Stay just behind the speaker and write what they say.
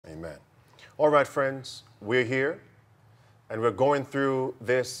Amen. All right, friends, we're here and we're going through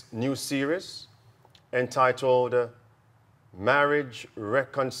this new series entitled Marriage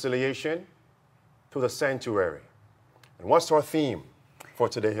Reconciliation to the Sanctuary. And what's our theme for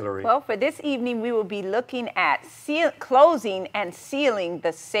today, Hillary? Well, for this evening, we will be looking at closing and sealing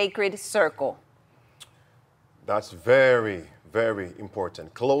the sacred circle. That's very, very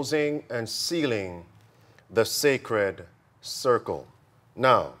important. Closing and sealing the sacred circle.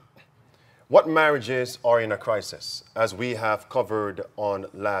 Now, what marriages are in a crisis, as we have covered on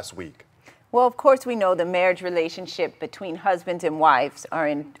last week? Well, of course, we know the marriage relationship between husbands and wives are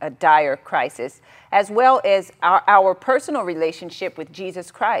in a dire crisis, as well as our personal relationship with Jesus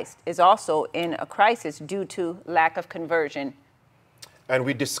Christ is also in a crisis due to lack of conversion. And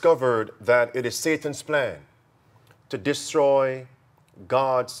we discovered that it is Satan's plan to destroy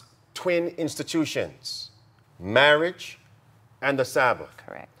God's twin institutions, marriage and the Sabbath.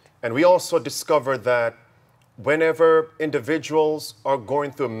 Correct. And we also discovered that whenever individuals are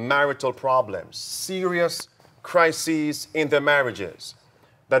going through marital problems, serious crises in their marriages,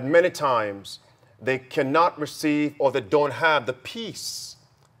 that many times they cannot receive or they don't have the peace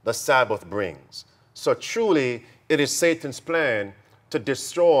the Sabbath brings. So truly, it is Satan's plan to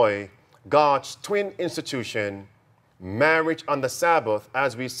destroy God's twin institution, marriage on the Sabbath,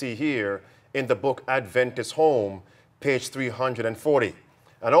 as we see here in the book Adventist Home, page 340.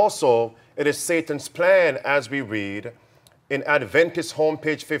 And also, it is Satan's plan, as we read in Adventist Home,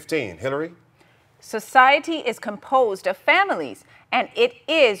 page 15. Hillary? Society is composed of families, and it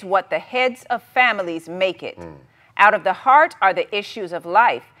is what the heads of families make it. Out of the heart are the issues of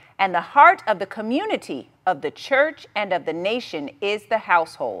life, and the heart of the community, of the church, and of the nation is the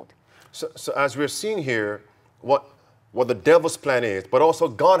household. So as we're seeing here, what the devil's plan is, but also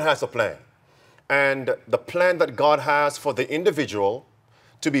God has a plan. And the plan that God has for the individual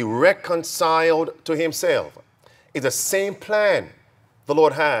to be reconciled to himself is the same plan the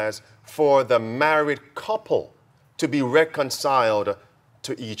Lord has for the married couple to be reconciled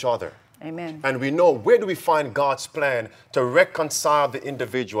to each other. Amen. And we know, where do we find God's plan to reconcile the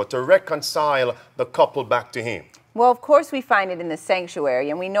individual, to reconcile the couple back to him? Well, of course, we find it in the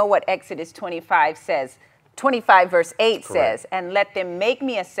sanctuary, and we know what Exodus 25 says. 25 verse 8 says, and let them make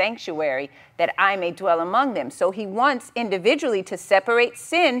me a sanctuary that I may dwell among them. So he wants individually to separate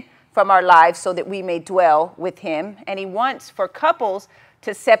sin from our lives so that we may dwell with him. And he wants for couples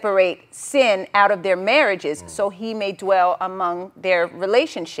to separate sin out of their marriages so he may dwell among their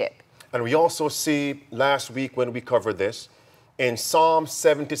relationship. And we also see last week when we covered this in Psalm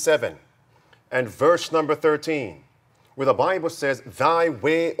 77 and verse number 13, where the Bible says, thy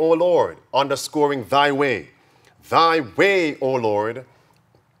way, O Lord, underscoring thy way. Thy way, O Lord,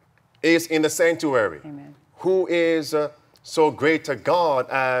 is in the sanctuary. Amen. Who is so great a God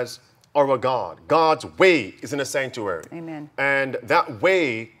as our God? God's way is in the sanctuary. Amen. And that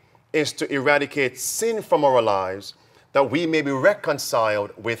way is to eradicate sin from our lives, that we may be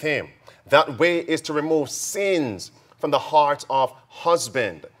reconciled with him. That way is to remove sins from the hearts of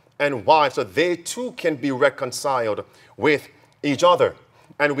husband and wife, so they too can be reconciled with each other.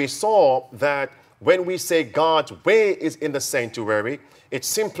 And we saw that when we say God's way is in the sanctuary, it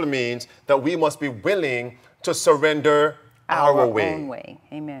simply means that we must be willing to surrender our way. Own way.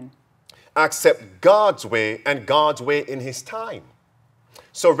 Amen. Accept God's way and God's way in his time.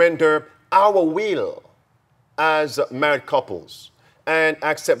 Surrender our will as married couples and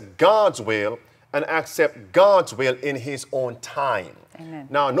accept God's will and accept God's will in his own time. Amen.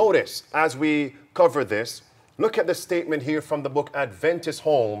 Now notice, as we cover this, look at the statement here from the book Adventist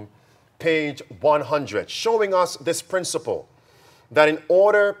Home, page 100, showing us this principle, that in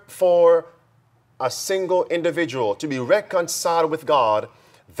order for a single individual to be reconciled with God,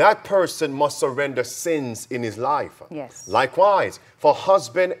 that person must surrender sins in his life. Yes. Likewise, for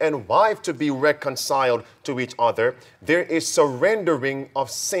husband and wife to be reconciled to each other, there is surrendering of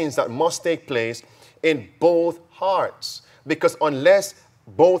sins that must take place in both hearts. Because unless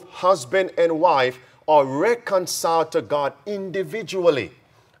both husband and wife are reconciled to God individually,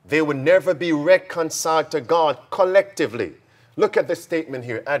 they will never be reconciled to God collectively. Look at the statement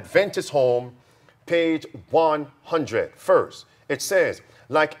here, Adventist Home, page 100. First, it says,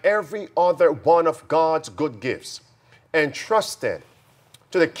 like every other one of God's good gifts, entrusted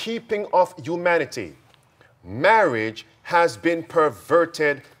to the keeping of humanity, marriage has been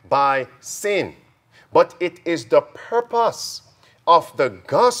perverted by sin. But it is the purpose of the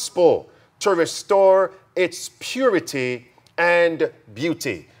gospel to restore its purity and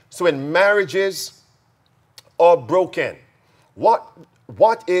beauty. So when marriages are broken,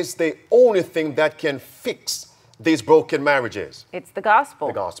 what is the only thing that can fix these broken marriages? It's the gospel.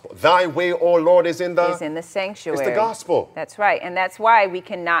 The gospel. Thy way, O Lord, is in the sanctuary. It's the gospel. That's right. And that's why we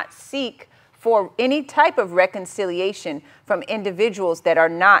cannot seek for any type of reconciliation from individuals that are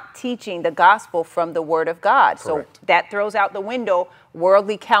not teaching the gospel from the word of God. Correct. So that throws out the window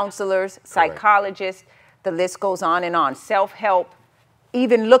worldly counselors, psychologists, the list goes on and on. Self-help,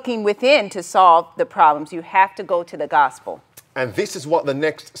 even looking within to solve the problems. You have to go to the gospel. And this is what the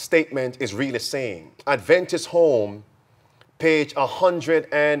next statement is really saying. Adventist Home, page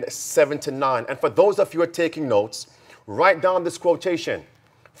 179. And for those of you who are taking notes, write down this quotation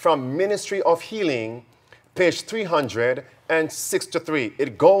from Ministry of Healing, page 363.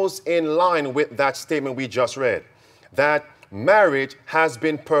 It goes in line with that statement we just read, that marriage has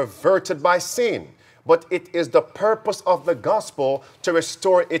been perverted by sin, but it is the purpose of the gospel to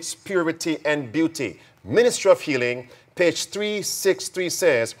restore its purity and beauty. Ministry of Healing, page 363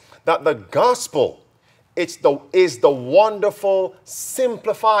 says that the gospel is the wonderful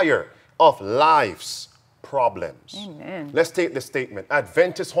simplifier of life's problems. Amen. Let's take the statement.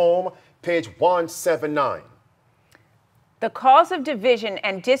 Adventist Home, page 179. The cause of division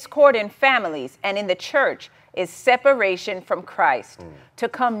and discord in families and in the church is separation from Christ. To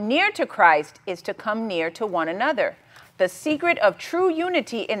come near to Christ is to come near to one another. The secret of true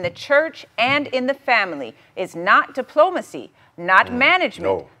unity in the church and in the family is not diplomacy, not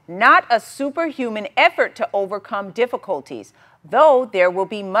management, not a superhuman effort to overcome difficulties, though there will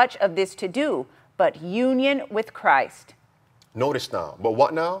be much of this to do, but union with Christ. Notice now, but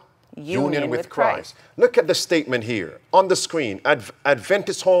what now? Union with Christ. Look at the statement here on the screen.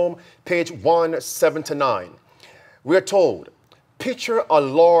 Adventist Home, page 179. We're told, picture a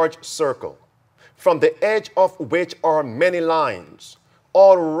large circle, from the edge of which are many lines,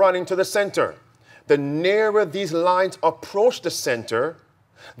 all running to the center. The nearer these lines approach the center,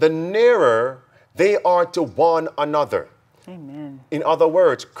 the nearer they are to one another. Amen. In other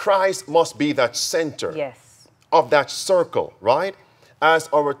words, Christ must be that center of that circle, right? As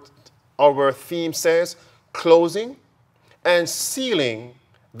our theme says, closing and sealing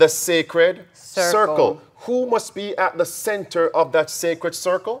the sacred circle. Who must be at the center of that sacred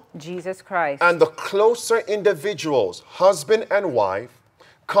circle? Jesus Christ. And the closer individuals, husband and wife,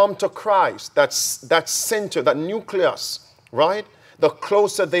 come to Christ, that center, that nucleus, right? The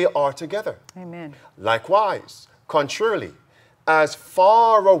closer they are together. Amen. Likewise, contrarily, as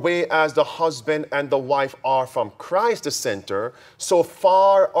far away as the husband and the wife are from Christ, the center, so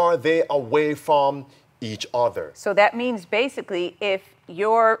far are they away from each other. So that means basically if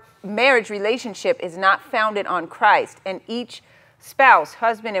your marriage relationship is not founded on Christ and each spouse,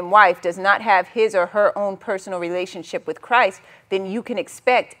 husband and wife, does not have his or her own personal relationship with Christ, then you can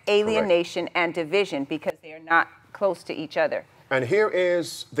expect alienation and division because they are not close to each other. And here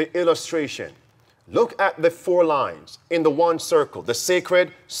is the illustration. Look at the 4 lines in the one circle, the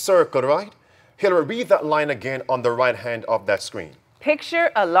sacred circle, right? Hillary, read that line again on the right hand of that screen.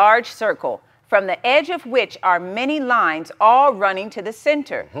 Picture a large circle, from the edge of which are many lines all running to the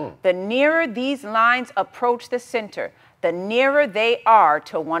center. The nearer these lines approach the center, the nearer they are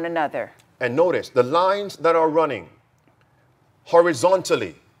to one another. And notice the lines that are running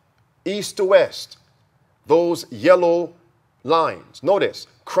horizontally, east to west, those yellow lines. Notice,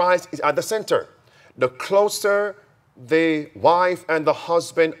 Christ is at the center. The closer the wife and the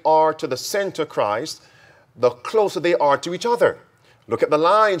husband are to the center, Christ, the closer they are to each other. Look at the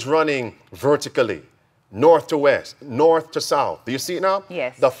lines running vertically, north to west, north to south. Do you see it now?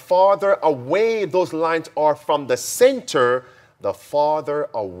 Yes. The farther away those lines are from the center, the farther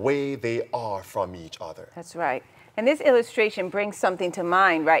away they are from each other. That's right. And this illustration brings something to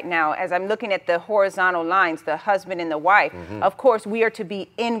mind right now as I'm looking at the horizontal lines, the husband and the wife. Of course, we are to be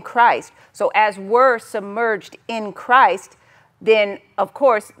in Christ. So as we're submerged in Christ, then of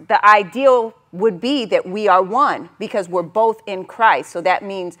course the ideal would be that we are one because we're both in Christ. So that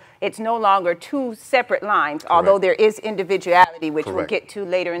means it's no longer 2 separate lines, although there is individuality, which we'll get to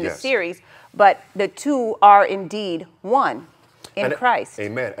later in the series, but the 2 are indeed one in Christ.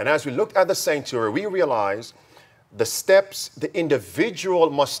 Amen. And as we looked at the sanctuary, we realized the steps the individual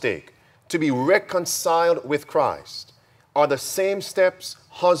must take to be reconciled with Christ are the same steps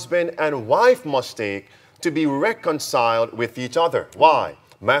husband and wife must take to be reconciled with each other. Why?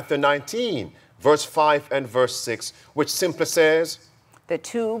 Matthew 19, verse 5 and verse 6, which simply says, the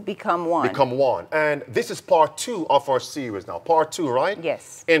 2 become one. Become one. And this is part 2 of our series now. Part 2, right?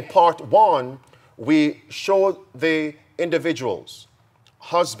 Yes. In part 1, we showed the individuals,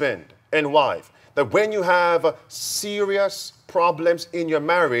 husband and wife, that when you have serious problems in your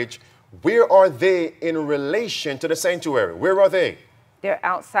marriage, where are they in relation to the sanctuary? Where are they? They're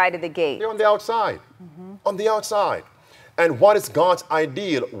outside of the gate. They're on the outside. On the outside. And what is God's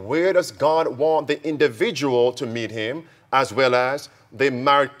ideal? Where does God want the individual to meet him as well as the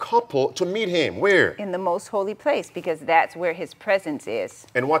married couple to meet him? Where? In the most holy place, because that's where his presence is.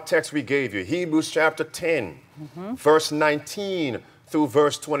 And what text we gave you? Hebrews chapter 10, verse 19 through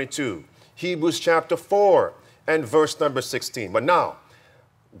verse 22. Hebrews chapter 4 and verse number 16. But now,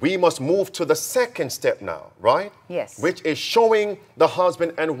 we must move to the second step now, right? Yes. Which is showing the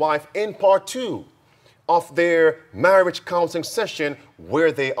husband and wife in part 2 of their marriage counseling session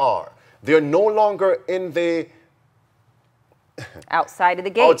where they are. They're no longer in the outside of the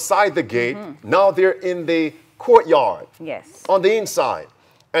gate. Outside the gate. Now they're in the courtyard. Yes. On the inside.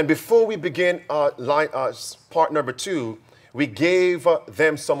 And before we begin part number 2, we gave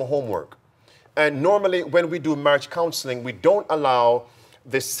them some homework. And normally when we do marriage counseling, we don't allow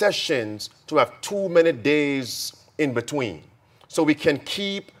the sessions to have too many days in between. So we can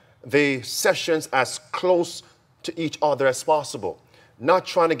keep the sessions as close to each other as possible. Not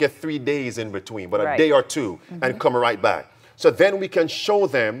trying to get 3 days in between, but a day or two and come right back. So then we can show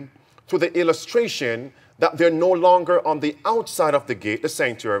them through the illustration that they're no longer on the outside of the gate, the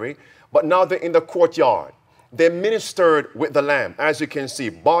sanctuary, but now they're in the courtyard. They ministered with the Lamb, as you can see,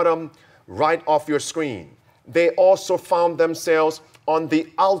 bottom right off your screen. They also found themselves on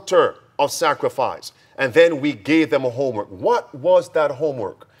the altar of sacrifice. And then we gave them a homework. What was that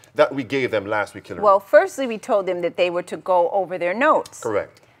homework that we gave them last week, Hillary? Well, firstly, we told them that they were to go over their notes.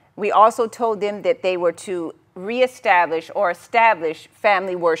 Correct. We also told them that they were to reestablish or establish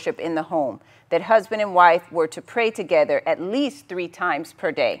family worship in the home, that husband and wife were to pray together at least 3 times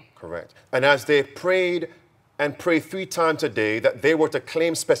per day. Correct. And as they prayed and prayed 3 times a day, that they were to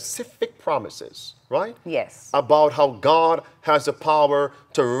claim specific promises, right? Yes. About how God has the power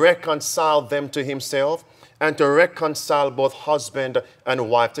to reconcile them to himself and to reconcile both husband and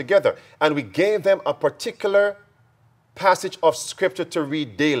wife together. And we gave them a particular passage of scripture to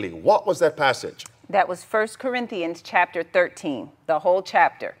read daily. What was that passage? That was 1 Corinthians chapter 13, the whole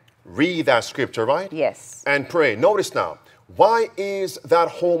chapter. Read that scripture, right? Yes. And pray. Notice now, why is that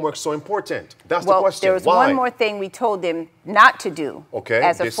homework so important? That's the question. There was one more thing we told them not to do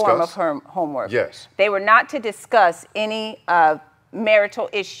as a form of homework. Yes. They were not to discuss any marital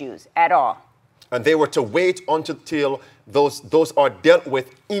issues at all. And they were to wait until those are dealt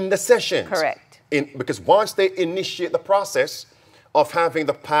with in the sessions. Correct. Because once they initiate the process of having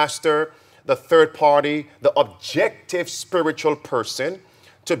the pastor, the third party, the objective spiritual person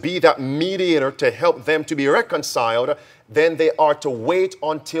to be that mediator to help them to be reconciled, then they are to wait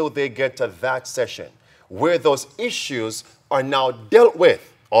until they get to that session where those issues are now dealt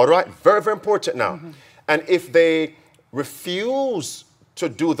with. All right? Very, very important now. And if they refuse to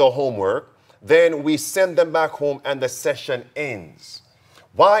do the homework, then we send them back home and the session ends.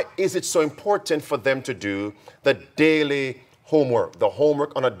 Why is it so important for them to do the daily homework, the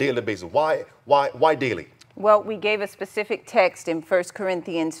homework on a daily basis? Why daily? Well, we gave a specific text in 1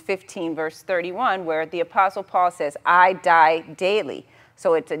 Corinthians 15, verse 31, where the Apostle Paul says, I die daily.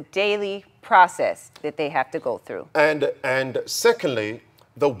 So it's a daily process that they have to go through. And secondly,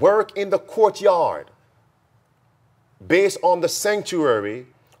 the work in the courtyard based on the sanctuary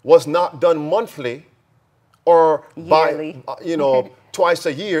was not done monthly or yearly. By, twice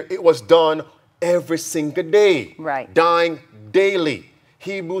a year. It was done every single day. Right. Dying daily.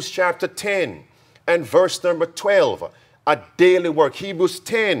 Hebrews chapter 10 and verse number 12. A daily work. Hebrews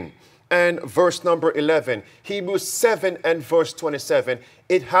 10 and verse number 11. Hebrews 7 and verse 27.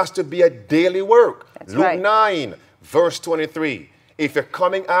 It has to be a daily work. That's Luke right. 9 verse 23. If you're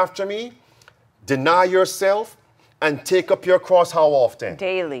coming after me, deny yourself and take up your cross how often?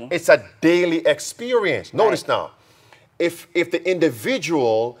 Daily. It's a daily experience. Notice now, if the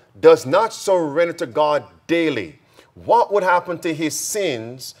individual does not surrender to God daily, what would happen to his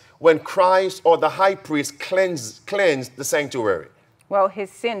sins when Christ or the high priest cleansed the sanctuary? Well,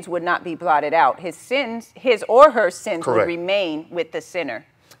 his sins would not be blotted out. His sins, his or her sins Correct. would remain with the sinner.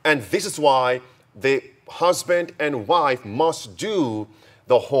 And this is why the husband and wife must do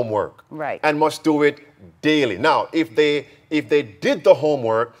the homework. Right. And must do it daily. Now, if they did the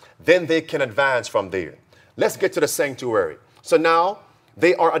homework, then they can advance from there. Let's get to the sanctuary. So now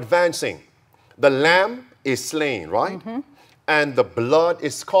they are advancing. The lamb is slain, right? And the blood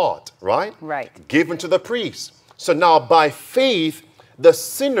is caught, right? Right. Given to the priest. So now by faith, the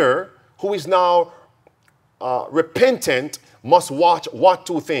sinner who is now repentant must watch what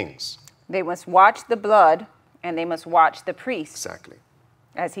 2 things? They must watch the blood and they must watch the priest. Exactly.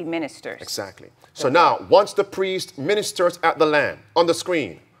 As he ministers. Exactly. So now, once the priest ministers at the lamb on the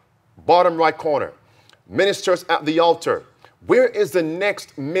screen, bottom right corner, ministers at the altar, where is the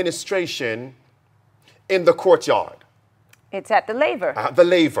next ministration in the courtyard? It's at the laver. At the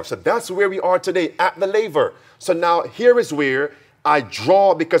laver. So that's where we are today, at the laver. So now here is where I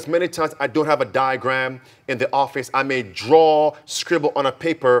draw, because many times I don't have a diagram in the office. I may draw, scribble on a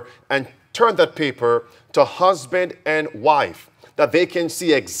paper, and turn that paper to husband and wife, that they can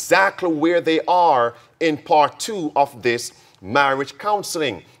see exactly where they are in part 2 of this marriage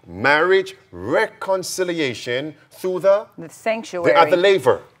counseling. Marriage reconciliation through the sanctuary. At the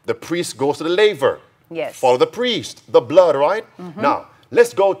laver. The priest goes to the laver. Yes. Follow the priest, the blood, right? Now,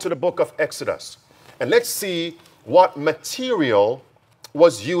 let's go to the book of Exodus. And let's see what material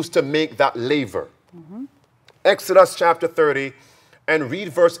was used to make that laver. Exodus chapter 30, and read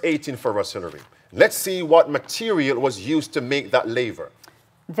verse 18 for us, Hillary. Let's see what material was used to make that laver.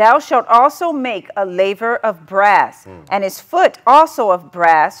 Thou shalt also make a laver of brass, and his foot also of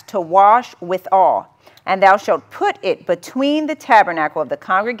brass to wash withal. And thou shalt put it between the tabernacle of the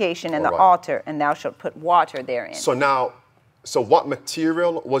congregation and the altar, and thou shalt put water therein. So now, so what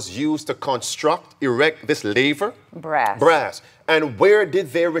material was used to construct, erect this laver? Brass. Brass. And where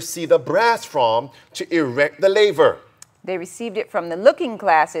did they receive the brass from to erect the laver? They received it from the looking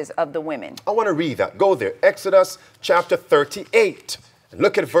glasses of the women. I want to read that. Go there. Exodus chapter 38.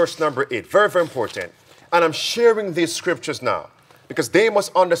 Look at verse number 8. Very, very important. And I'm sharing these scriptures now because they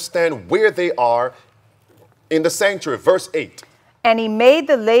must understand where they are in the sanctuary. Verse 8. And he made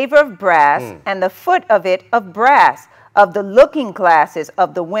the laver of brass and the foot of it of brass of the looking glasses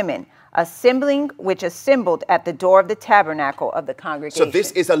of the women, assembling which assembled at the door of the tabernacle of the congregation. So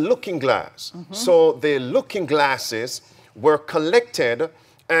this is a looking glass. So the looking glasses were collected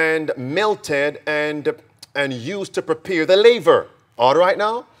and melted and used to prepare the laver. All right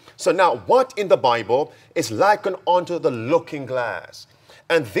now? So now what in the Bible is likened unto the looking glass?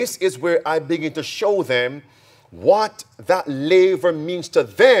 And this is where I begin to show them what that laver means to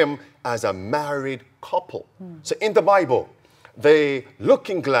them as a married couple. So in the Bible, the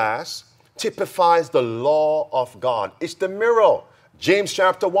looking glass typifies the law of God. It's the mirror. James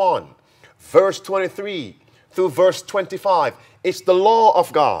chapter 1, verse 23 through verse 25. It's the law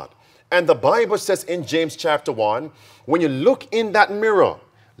of God. And the Bible says in James chapter 1, when you look in that mirror,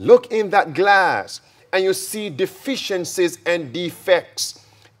 look in that glass, and you see deficiencies and defects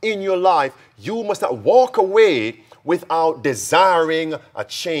in your life, you must not walk away without desiring a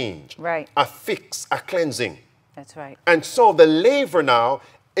change, right, a fix, a cleansing. That's right. And so the laver now,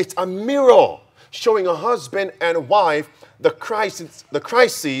 it's a mirror showing a husband and wife the crises,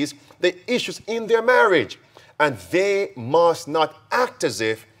 the issues in their marriage. And they must not act as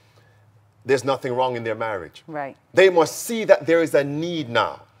if there's nothing wrong in their marriage. Right. They must see that there is a need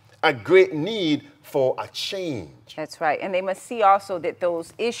now, a great need for a change. That's right. And they must see also that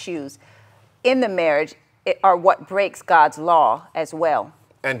those issues in the marriage are what breaks God's law as well.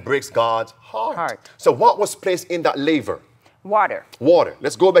 And breaks God's heart. So what was placed in that laver? Water. Water.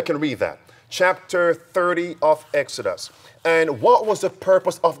 Let's go back and read that. Chapter 30 of Exodus. And what was the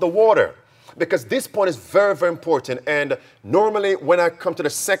purpose of the water? Because this point is very, very important. And normally when I come to the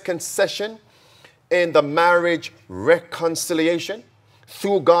second session in the marriage reconciliation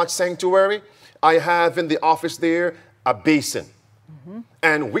through God's sanctuary, I have in the office there a basin.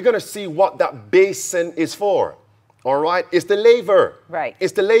 And we're going to see what that basin is for. All right? It's the laver. Right.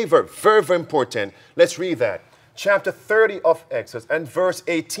 It's the laver. Very, very important. Let's read that. Chapter 30 of Exodus and verse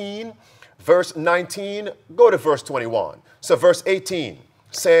 18, verse 19, go to verse 21. So verse 18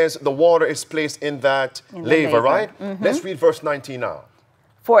 says the water is placed in that laver, right? Let's read verse 19 now.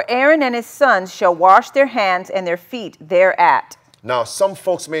 For Aaron and his sons shall wash their hands and their feet thereat. Now, some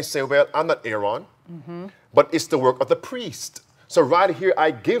folks may say, well, I'm not Aaron, but it's the work of the priest. So right here,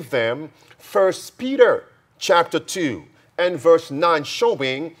 I give them 1 Peter chapter 2 and verse 9,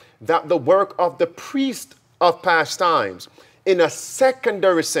 showing that the work of the priest of past times, in a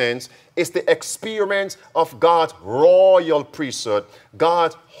secondary sense, is the experience of God's royal priesthood,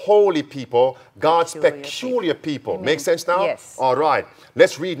 God's holy people, God's peculiar people. Make sense now? Yes. All right.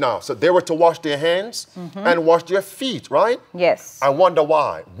 Let's read now. So they were to wash their hands and wash their feet, right? Yes. I wonder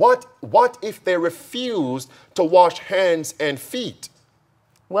why. What if they refused to wash hands and feet?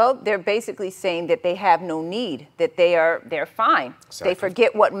 Well, they're basically saying that they have no need, that they're fine. Exactly. They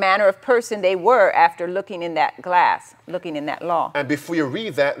forget what manner of person they were after looking in that glass, looking in that law. And before you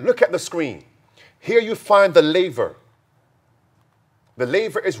read that, look at the screen. Here you find the laver. The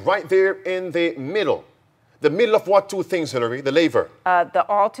laver is right there in the middle. The middle of what two things, Hillary? The laver. The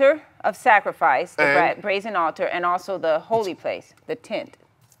altar of sacrifice, the brazen altar, and also the holy place, the tent.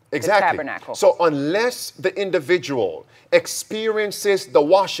 Exactly. The tabernacle. So unless the individual experiences the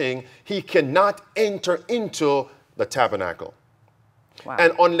washing, he cannot enter into the tabernacle. Wow.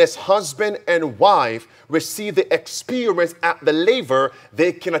 And unless husband and wife receive the experience at the laver,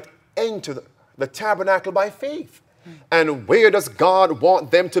 they cannot enter the tabernacle by faith. And where does God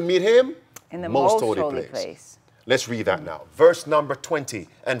want them to meet him? In the most holy place. Let's read that now. Verse number 20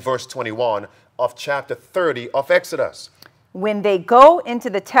 and verse 21 of chapter 30 of Exodus. When they go into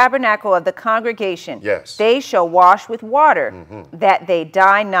the tabernacle of the congregation, Yes. they shall wash with water, that they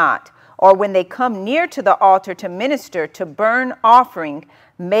die not. Or when they come near to the altar to minister to burn offering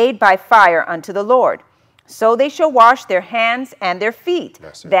made by fire unto the Lord. So they shall wash their hands and their feet,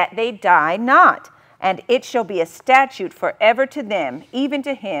 that they die not. And it shall be a statute forever to them, even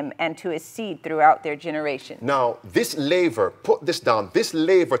to him and to his seed throughout their generation. Now, this laver, put this down, this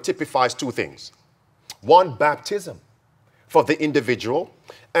laver typifies two things. One, baptism for the individual,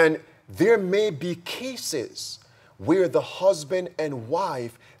 and there may be cases where the husband and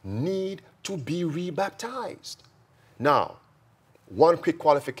wife need to be rebaptized. Now, one quick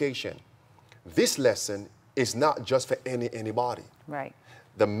qualification. This lesson is not just for anybody. Right.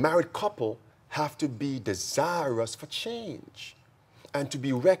 The married couple have to be desirous for change and to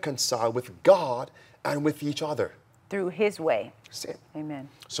be reconciled with God and with each other. Through his way. That's it. Amen.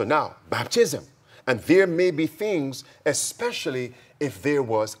 So now, baptism. And there may be things, especially if there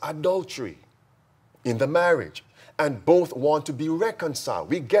was adultery in the marriage and both want to be reconciled.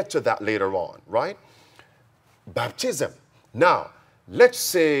 We get to that later on, right? Baptism. Now, let's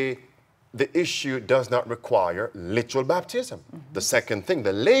say the issue does not require literal baptism. The second thing,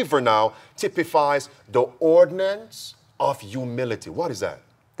 the laver now typifies the ordinance of humility. What is that?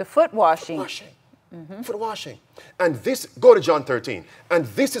 The foot washing. Washing. Foot washing. And this, go to John 13. And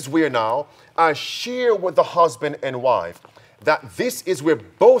this is where now I share with the husband and wife that this is where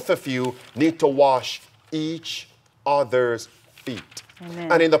both of you need to wash each other's feet.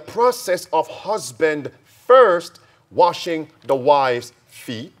 Amen. And in the process of husband first washing the wife's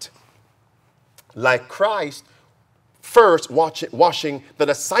feet, like Christ first washing the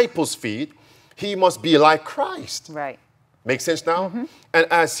disciples' feet, he must be like Christ. Right. Make sense now? And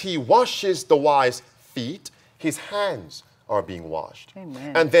as he washes the wife's feet, his hands are being washed.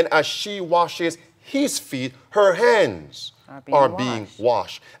 Amen. And then as she washes his feet, her hands are being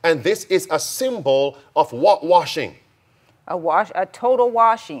washed. And this is a symbol of what washing? A total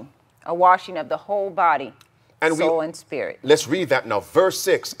washing. A washing of the whole body, And soul and spirit. Let's read that now. Verse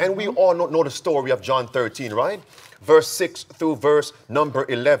 6. And we all know the story of John 13, right? Verse 6 through verse number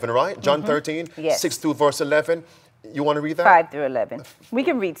 11, right? John 13, Yes. 6 through verse 11. You want to read that? 5 through 11. We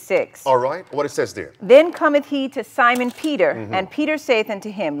can read 6. All right. What it says there. Then cometh he to Simon Peter, and Peter saith unto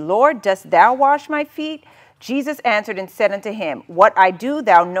him, Lord, dost thou wash my feet? Jesus answered and said unto him, What I do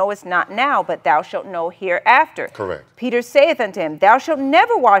thou knowest not now, but thou shalt know hereafter. Correct. Peter saith unto him, Thou shalt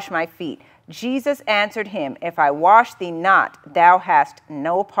never wash my feet. Jesus answered him, If I wash thee not, thou hast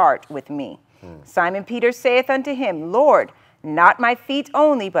no part with me. Simon Peter saith unto him, Lord, not my feet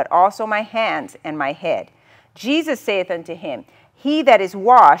only, but also my hands and my head. Jesus saith unto him, He that is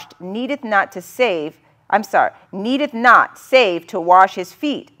washed needeth not save to wash his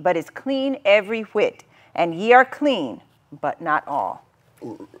feet, but is clean every whit. And ye are clean, but not all.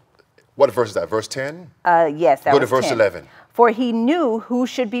 What verse is that? Verse 10? Yes, that Go was to verse 10. 11. For he knew who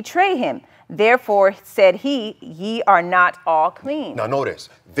should betray him. Therefore said he, Ye are not all clean. Now notice,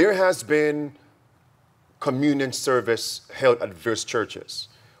 there has been communion service held at various churches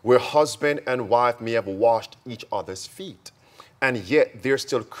where husband and wife may have washed each other's feet. And yet there's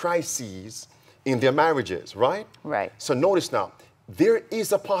still crises in their marriages, right? Right. So notice now, there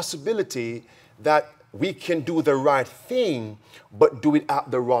is a possibility that we can do the right thing, but do it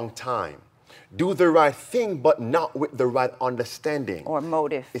at the wrong time. Do the right thing, but not with the right understanding. Or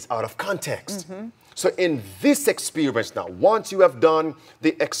motive. It's out of context. So in this experience now, once you have done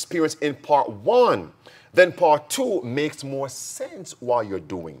the experience in part 1, then part 2 makes more sense while you're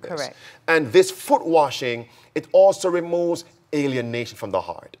doing this. Correct. And this foot washing, it also removes alienation from the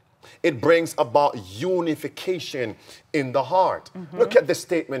heart. It brings about unification in the heart. Look at this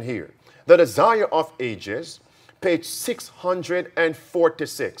statement here. The Desire of Ages, page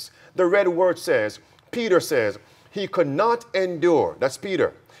 646. The red word says, Peter says, he could not endure, that's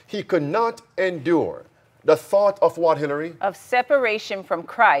Peter, he could not endure the thought of what, Hillary? Of separation from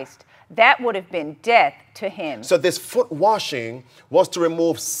Christ. That would have been death to him. So this foot washing was to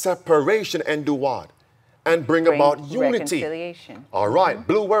remove separation and do what? And bring about unity. Reconciliation. All right,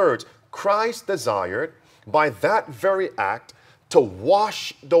 blue words. Christ desired by that very act to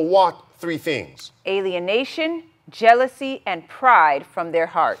wash the what? 3 things. Alienation, jealousy, and pride from their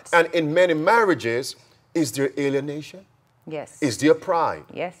hearts. And in many marriages, is there alienation? Yes. Is there pride?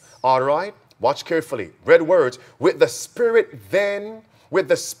 Yes. All right, watch carefully. Red words. With the Spirit then with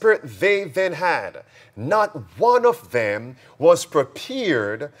the spirit they then had, not one of them was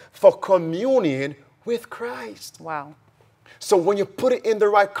prepared for communion with Christ. Wow. So when you put it in the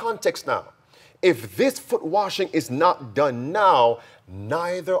right context now, if this foot washing is not done now,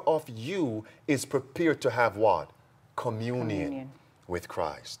 neither of you is prepared to have what? Communion with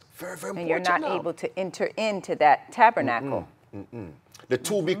Christ. Very, very important. And you're not now. able to enter into that tabernacle. The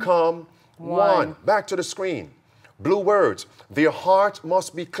two become one. Back to the screen. Blue words. Their heart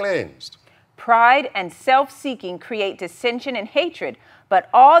must be cleansed. Pride and self-seeking create dissension and hatred, but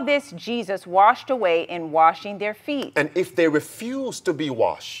all this Jesus washed away in washing their feet. And if they refuse to be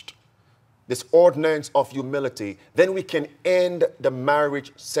washed, this ordinance of humility, then we can end the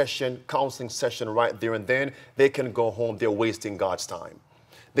marriage session, counseling session right there and then. They can go home. They're wasting God's time.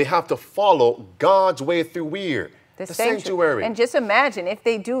 They have to follow God's way through where? The sanctuary. And just imagine, if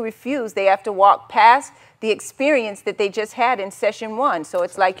they do refuse, they have to walk past the experience that they just had in session 1. So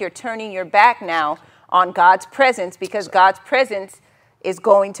it's like you're turning your back now on God's presence, because God's presence is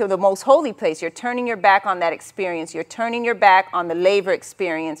going to the most holy place. You're turning your back on that experience. You're turning your back on the laver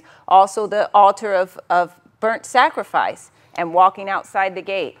experience, also the altar of burnt sacrifice, and walking outside the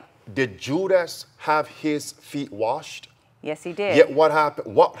gate. Did Judas have his feet washed? Yes, he did. Yet what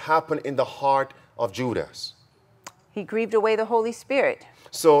happened? What happened in the heart of Judas? He grieved away the Holy Spirit.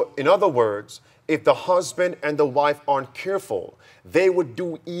 So, in other words, if the husband and the wife aren't careful, they would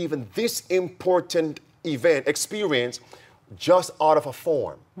do even this important experience, just out of a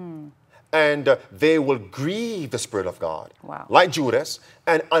form. And they will grieve the Spirit of God, like Judas,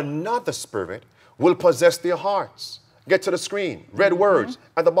 and another spirit will possess their hearts. Get to the screen. Red words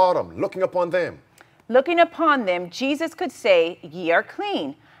at the bottom, looking upon them. Looking upon them, Jesus could say, "Ye are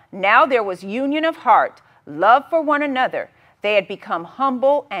clean." Now there was union of heart, love for one another. They had become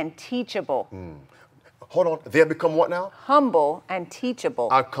humble and teachable. Hold on. They have become what now? Humble and teachable.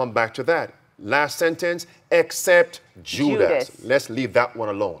 I'll come back to that. Last sentence, except Judas. Let's leave that one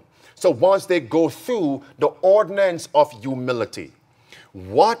alone. So once they go through the ordinance of humility,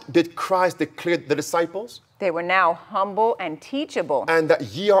 what did Christ declare to the disciples? They were now humble and teachable. And that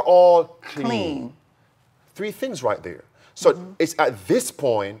ye are all clean. 3 things right there. So it's at this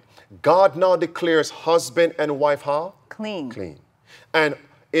point, God now declares husband and wife how? Clean. Clean. And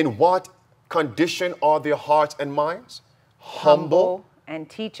in what condition are their hearts and minds? Humble and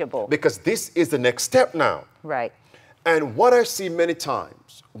teachable. Because this is the next step now. Right. And what I see many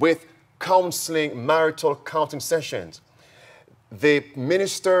times with counseling, marital counseling sessions, the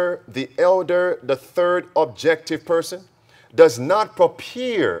minister, the elder, the third objective person, does not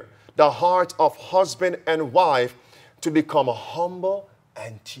prepare the heart of husband and wife to become humble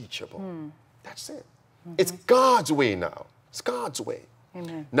and teachable. That's it. It's God's way now. It's God's way.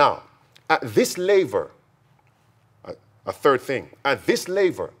 Amen. Now, at this laver, a third thing, at this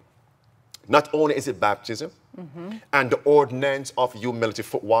laver, not only is it baptism and the ordinance of humility,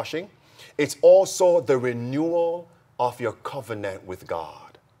 foot washing, it's also the renewal of your covenant with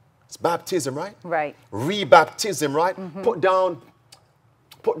God. It's baptism, right? Right. Rebaptism, right? Put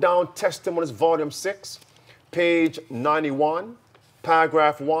down Testimonies, Volume 6, page 91,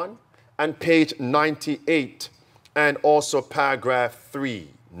 paragraph 1, and page 98, and also paragraph 3.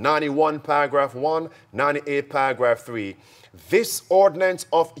 91, paragraph 1, 98, paragraph 3. This ordinance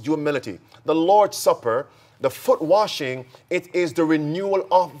of humility, the Lord's Supper, the foot washing, it is the renewal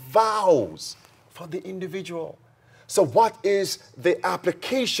of vows for the individual. So what is the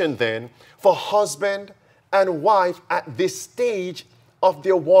application then for husband and wife at this stage of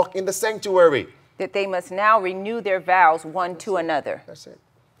their walk in the sanctuary? That they must now renew their vows one to another. That's it.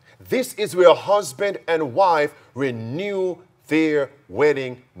 This is where husband and wife renew their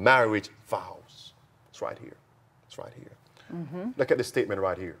wedding marriage vows. It's right here. It's right here. Look at the statement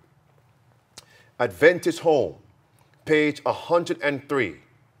right here. Adventist Home, page 103.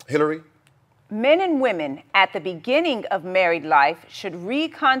 Hillary? Men and women at the beginning of married life should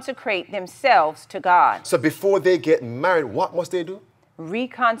reconsecrate themselves to God. So before they get married, what must they do?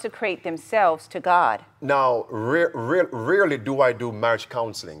 Reconsecrate themselves to God. Now, rarely do I do marriage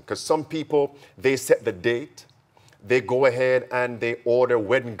counseling, because some people, they set the date, they go ahead and they order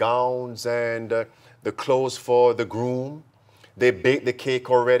wedding gowns and the clothes for the groom. They bake the cake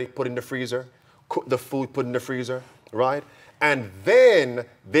already, put in the freezer, cook the food, put in the freezer, right? And then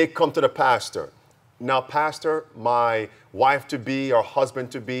they come to the pastor. Now, pastor, my wife-to-be or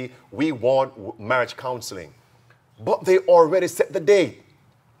husband-to-be, we want marriage counseling. But they already set the date.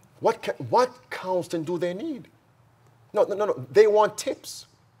 What counseling do they need? No. They want tips,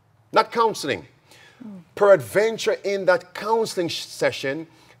 not counseling. Peradventure in that counseling session,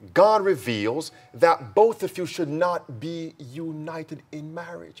 God reveals that both of you should not be united in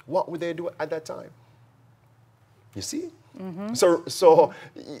marriage. What would they do at that time? You see? So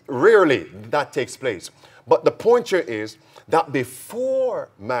rarely that takes place. But the point here is that before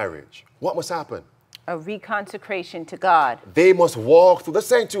marriage, what must happen? A reconsecration to God. They must walk through the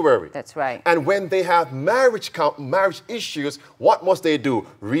sanctuary. That's right. And when they have marriage issues, what must they do?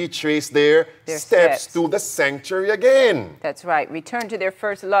 Retrace their steps through the sanctuary again. That's right. Return to their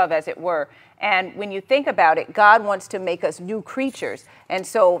first love, as it were. And when you think about it, God wants to make us new creatures. And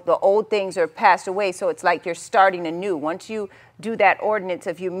so the old things are passed away. So it's like you're starting anew. Once you do that ordinance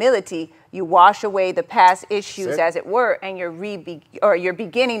of humility, you wash away the past issues, as it were, and you're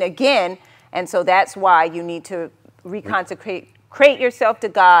beginning again. And so that's why you need to reconsecrate, create yourself to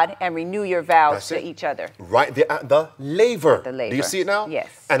God and renew your vows to each other. Right there at the laver. The laver. Do you see it now?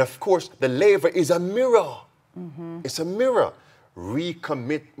 Yes. And of course, the laver is a mirror. It's a mirror.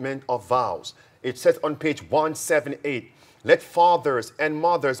 Recommitment of vows. It says on page 178, let fathers and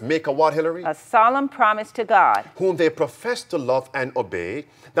mothers make a what, Hillary? A solemn promise to God, whom they profess to love and obey,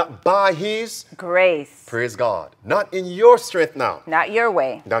 that by his grace, praise God, not in your strength now. Not your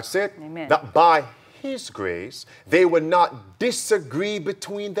way. That's it. Amen. That by his grace, they will not disagree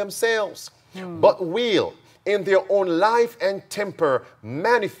between themselves, but will, in their own life and temper,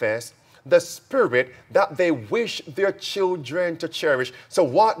 manifest the spirit that they wish their children to cherish. So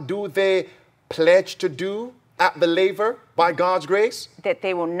what do they pledge to do at the laver by God's grace? That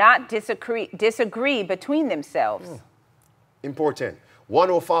they will not disagree between themselves. Important.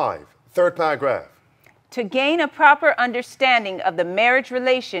 105, third paragraph. To gain a proper understanding of the marriage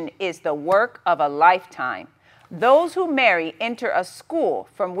relation is the work of a lifetime. Those who marry enter a school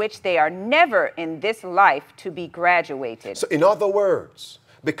from which they are never in this life to be graduated. So in other words,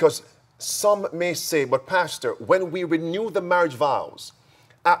 because some may say, but Pastor, when we renew the marriage vows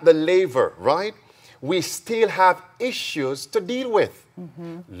at the laver, right, we still have issues to deal with.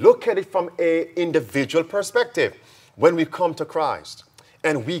 Look at it from an individual perspective. When we come to Christ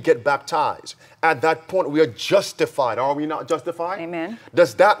and we get baptized, at that point we are justified. Are we not justified? Amen.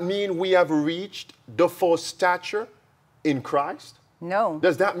 Does that mean we have reached the full stature in Christ? No.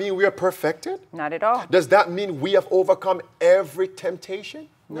 Does that mean we are perfected? Not at all. Does that mean we have overcome every temptation?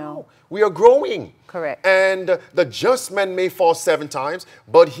 No. We are growing. Correct. And the just man may fall 7 times,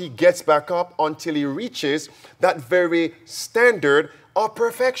 but he gets back up until he reaches that very standard of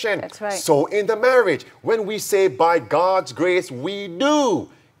perfection. That's right. So in the marriage, when we say by God's grace we do,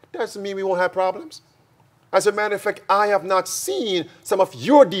 it doesn't mean we won't have problems. As a matter of fact, I have not seen some of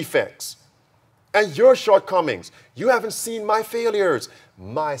your defects and your shortcomings. You haven't seen my failures,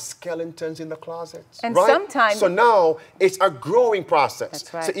 my skeletons in the closets. And right? sometimes... So now it's a growing process.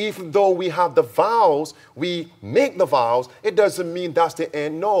 That's right. So even though we have the vows, we make the vows, it doesn't mean that's the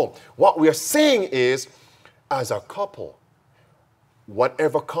end. No. What we are saying is, as a couple,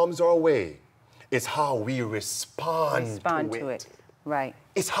 whatever comes our way is how we respond to it. Right.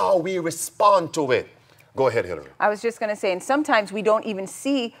 It's how we respond to it. Go ahead, Hillary. I was just going to say, and sometimes we don't even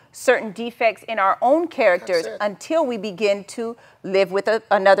see certain defects in our own characters until we begin to live with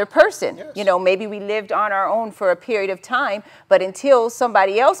another person. Yes. You know, maybe we lived on our own for a period of time, but until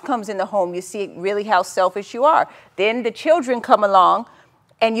somebody else comes in the home, you see really how selfish you are. Then the children come along,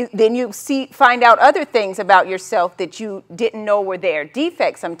 and you find out other things about yourself that you didn't know were there.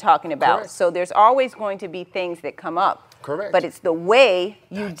 Defects I'm talking about. Correct. So there's always going to be things that come up. Correct. But it's the way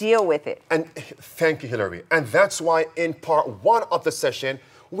you deal with it. And thank you, Hillary. And that's why in part 1 of the session,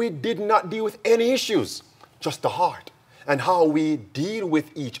 we did not deal with any issues, just the heart and how we deal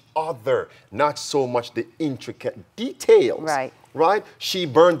with each other, not so much the intricate details. Right. Right? She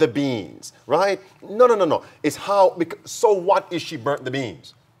burned the beans, right? No. It's how, so what if she burnt the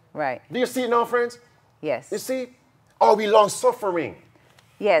beans? Right. Do you see it now, friends? Yes. You see? Are we long-suffering?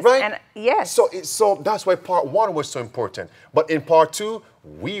 Yes. Right? And yes. So that's why part 1 was so important. But in part 2,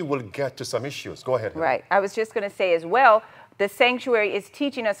 we will get to some issues. Go ahead. Hillary. Right. I was just going to say as well, the sanctuary is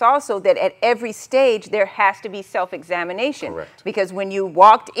teaching us also that at every stage there has to be self-examination. Correct. Because when you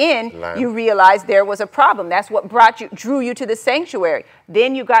walked in, you realized there was a problem. That's what drew you to the sanctuary.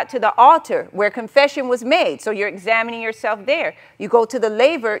 Then you got to the altar where confession was made. So you're examining yourself there. You go to the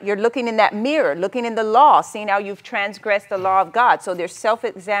laver, you're looking in that mirror, looking in the law, seeing how you've transgressed the law of God. So there's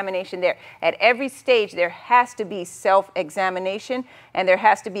self-examination there. At every stage there has to be self-examination, and there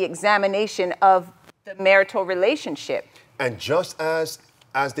has to be examination of the marital relationship. And just as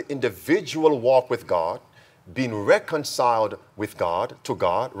the individual walk with God, being reconciled with God, to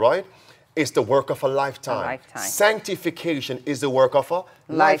God, right, is the work of a lifetime. Sanctification is the work of a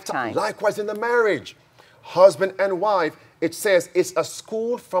lifetime. Likewise in the marriage, husband and wife It says it's a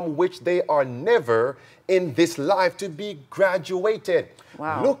school from which they are never in this life to be graduated.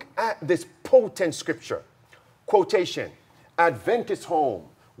 Wow. Look at this potent scripture. Quotation, Adventist Home,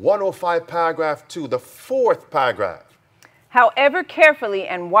 105 paragraph 2, the fourth paragraph. However carefully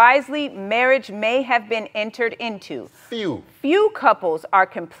and wisely marriage may have been entered into, few couples are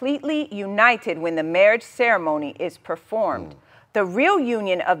completely united when the marriage ceremony is performed. The real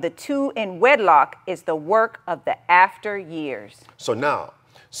union of the two in wedlock is the work of the after years.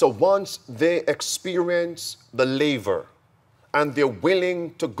 So once they experience the laver and they're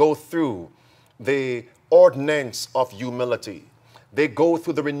willing to go through the ordinance of humility, they go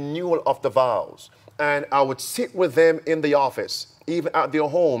through the renewal of the vows. And I would sit with them in the office, even at their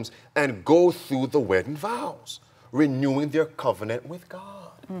homes, and go through the wedding vows, renewing their covenant with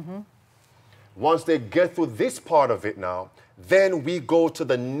God. Once they get through this part of it now, then we go to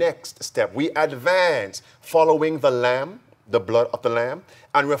the next step. We advance following the lamb, the blood of the lamb,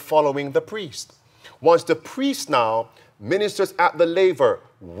 and we're following the priest. Once the priest now ministers at the laver,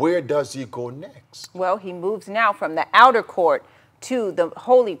 where does he go next? Well, he moves now from the outer court to the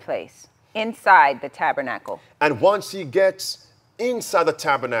holy place, inside the tabernacle. And once he gets inside the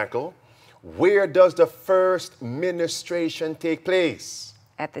tabernacle, where does the first ministration take place?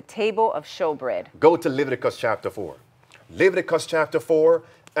 At the table of showbread. Go to Leviticus chapter 4. Leviticus chapter 4,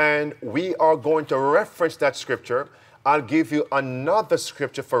 and we are going to reference that scripture. I'll give you another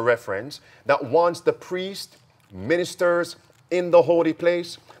scripture for reference, that once the priest ministers in the holy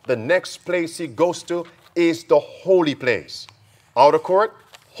place, the next place he goes to is the holy place. Outer court,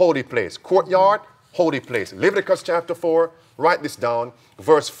 holy place. Courtyard, holy place. Leviticus chapter 4, write this down,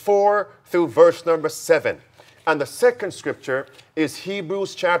 verse 4 through verse number 7. And the second scripture is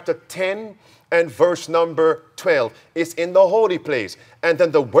Hebrews chapter 10 and verse number 12. It's in the holy place. And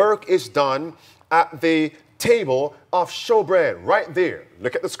then the work is done at the table of showbread, right there.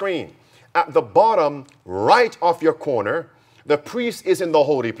 Look at the screen. At the bottom right of your corner, the priest is in the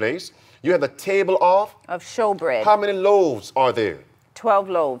holy place. You have the table of showbread. How many loaves are there? 12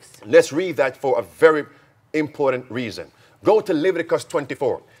 loaves. Let's read that for a very important reason. Go to Leviticus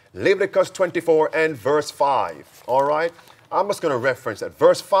 24. Leviticus 24 and verse 5. All right? I'm just going to reference that.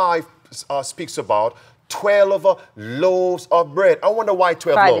 Verse 5 speaks about 12 loaves of bread. I wonder why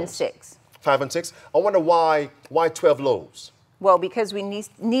 12 loaves. 5 and 6. 5 and 6. I wonder why 12 loaves. Well, because we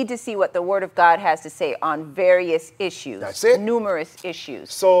need to see what the Word of God has to say on various issues. That's it. Numerous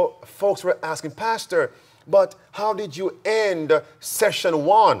issues. So folks were asking, Pastor, but how did you end session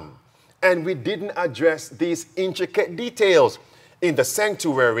 1? And we didn't address these intricate details. In the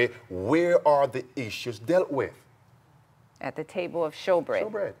sanctuary, where are the issues dealt with? At the table of showbread.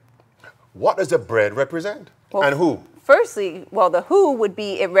 Showbread. What does the bread represent? Well, and who? Firstly, well, the who would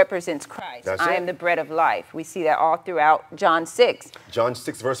be, it represents Christ. That's I it. am the bread of life. We see that all throughout John 6. John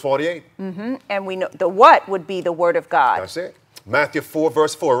 6, verse 48. And we know the what would be the Word of God. That's it. Matthew 4,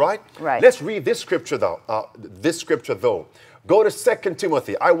 verse 4, right? Right. Let's read this scripture, though. Go to 2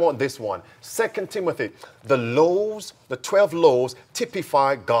 Timothy. I want this one. 2 Timothy. The loaves, the 12 loaves,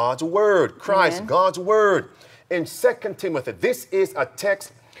 typify God's word. Christ, Amen. God's word. In 2 Timothy, this is a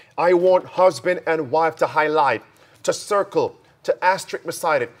text I want husband and wife to highlight, to circle, to asterisk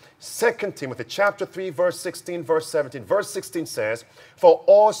beside it. 2 Timothy chapter 3, verse 16, verse 17. Verse 16 says, for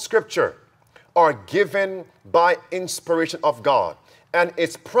all scripture are given by inspiration of God, and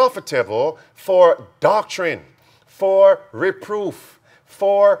it's profitable for doctrine, for reproof,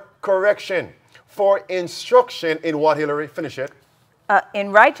 for correction, for instruction in what, Hillary? Finish it.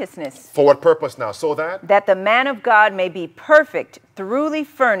 In righteousness. For what purpose now? So that? That the man of God may be perfect, thoroughly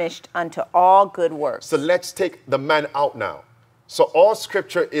furnished unto all good works. So let's take the man out now. So all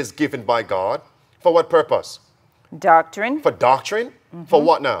scripture is given by God. For what purpose? Doctrine. For doctrine? For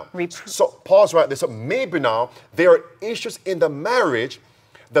what now? So pause right there. So maybe now there are issues in the marriage.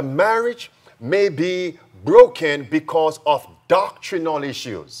 The marriage may be broken because of doctrinal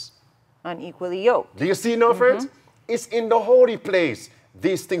issues. Unequally yoked. Do you see now, friends? It's in the holy place.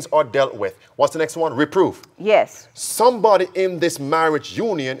 These things are dealt with. What's the next one? Reproof. Yes. Somebody in this marriage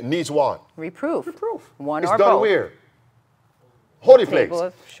union needs what? Reproof. Reproof. One it's or done both. where? Holy place. Table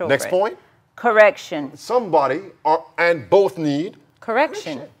of showbread. Next point. Correction. Somebody and both need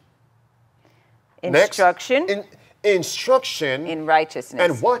Correction. Next, Instruction. instruction. In righteousness.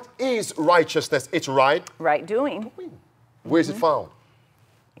 And what is righteousness? It's right. Right doing. Where is it found?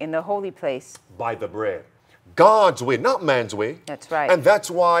 In the holy place. By the bread. God's way, not man's way. That's right. And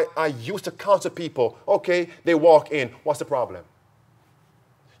that's why I used to counsel people. Okay, they walk in. What's the problem?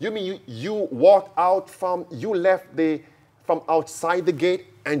 You mean you walked out from, you left from outside the gate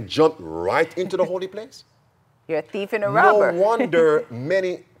and jumped right into the holy place? You're a thief and a No robber. wonder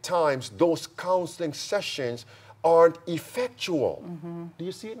many times those counseling sessions aren't effectual. Do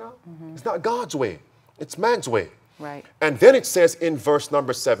you see it now? It's not God's way. It's man's way. Right. And then it says in verse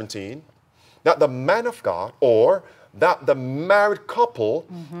number 17 that the man of God or that the married couple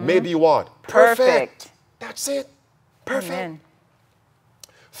may be what? Perfect. That's it. Perfect. Amen.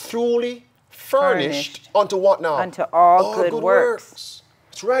 Truly furnished unto what now? Unto all good works.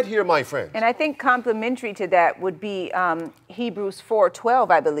 It's right here, my friend. And I think complementary to that would be Hebrews 4:12,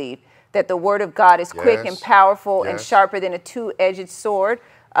 I believe, that the word of God is quick and Yes. powerful and Yes. sharper than a two-edged sword,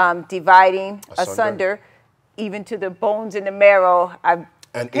 dividing asunder, even to the bones and the marrow. I'm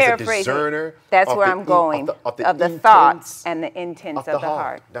And is a paraphrasing. discerner That's of where the I'm in- going, of the thoughts intents and the intents of the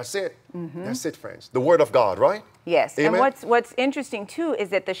heart. That's it. That's it, friends. The word of God, right? Yes, Amen? and what's interesting too is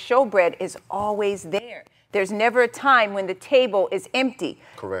that the showbread is always there. There's never a time when the table is empty.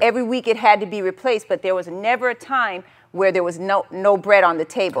 Correct. Every week it had to be replaced, but there was never a time where there was no bread on the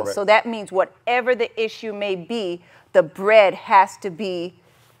table. Correct. So that means whatever the issue may be, the bread has to be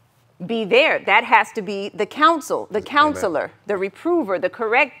there. That has to be the counsel, the counselor, the reprover, the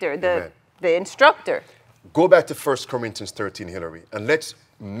corrector, Amen. the instructor. Go back to 1 Corinthians 13, Hillary, and let's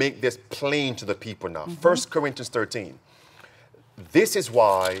make this plain to the people now. 1 Corinthians 13. This is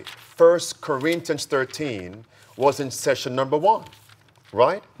why 1 Corinthians 13 was in session number 1,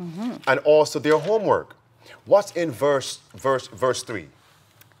 right? And also their homework. What's in verse 3?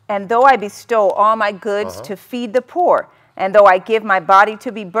 And though I bestow all my goods to feed the poor, and though I give my body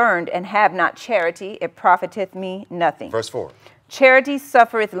to be burned and have not charity, it profiteth me nothing. Verse 4. Charity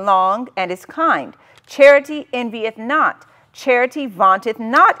suffereth long and is kind. Charity envieth not. Charity vaunteth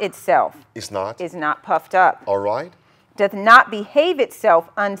not itself, It's not. is not puffed up, All right. doth not behave itself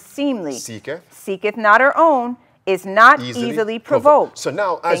unseemly, Seeketh. seeketh not her own, is not easily provoked. So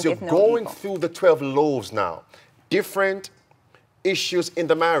now, as you're thinketh no going evil. through the 12 loaves now, different issues in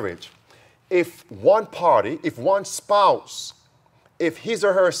the marriage, if one party, if one spouse, if his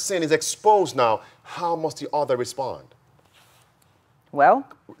or her sin is exposed now, how must the other respond? Well,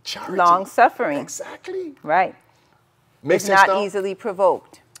 Charity. long suffering, Exactly. right? Makes Is sense not now? easily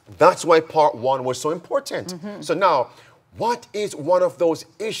provoked. That's why part 1 was so important. So now, what is one of those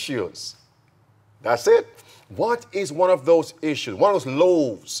issues? That's it. What is one of those issues, one of those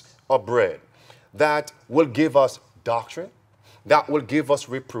loaves of bread that will give us doctrine, that will give us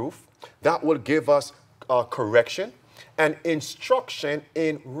reproof, that will give us correction and instruction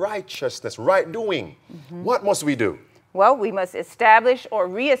in righteousness, right doing? What must we do? Well, we must establish or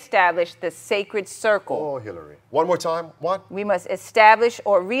reestablish the sacred circle. Oh, Hillary. One more time. What? We must establish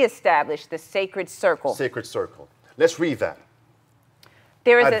or reestablish the sacred circle. Sacred circle. Let's read that.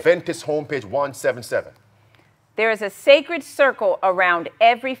 There is Adventist homepage 177. There is a sacred circle around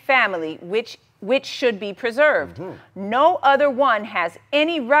every family which should be preserved. No other one has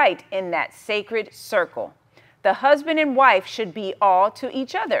any right in that sacred circle. The husband and wife should be all to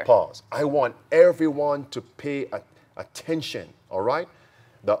each other. Pause. I want everyone to pay attention, all right?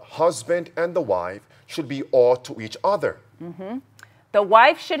 The husband and the wife should be all to each other. The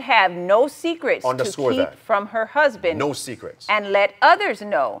wife should have no secrets Underscore to keep that. from her husband. No secrets. And let others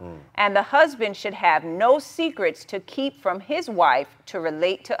know. And the husband should have no secrets to keep from his wife to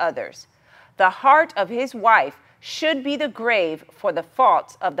relate to others. The heart of his wife should be the grave for the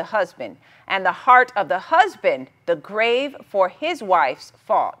faults of the husband, and the heart of the husband the grave for his wife's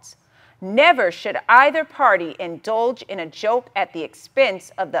faults. Never should either party indulge in a joke at the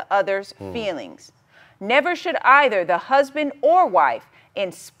expense of the other's feelings. Never should either the husband or wife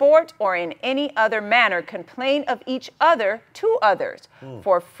in sport or in any other manner complain of each other to others,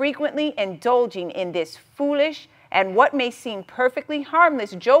 for frequently indulging in this foolish and what may seem perfectly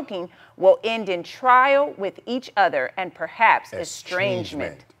harmless joking will end in trial with each other and perhaps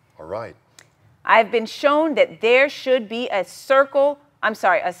estrangement. All right. I've been shown that there should be a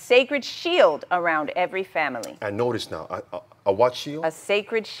sacred shield around every family. And notice now, a what shield? A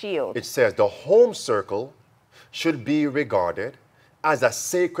sacred shield. It says the home circle should be regarded as a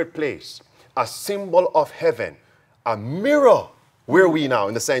sacred place, a symbol of heaven, a mirror. Where are we now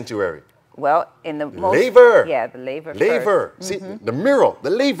in the sanctuary? Well, in the most... Laver. Yeah, the laver Laver. first. See, the mirror, the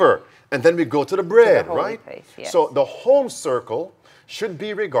laver. And then we go to the bread, holy right? place, yes. So the home circle should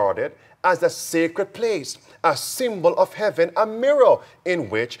be regarded as a sacred place, a symbol of heaven, a mirror in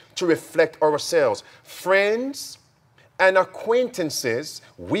which to reflect ourselves. Friends and acquaintances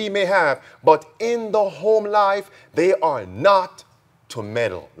we may have, but in the home life, they are not to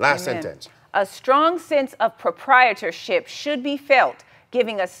meddle. Last Amen. sentence. A strong sense of proprietorship should be felt,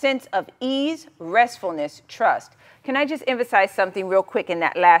 giving a sense of ease, restfulness, trust. Can I just emphasize something real quick in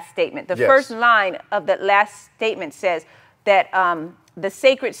that last statement? The Yes. first line of the last statement says that the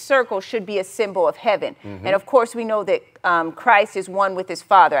sacred circle should be a symbol of heaven. And of course, we know that Christ is one with his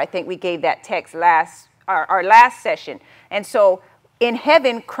Father. I think we gave that text our last session. And so in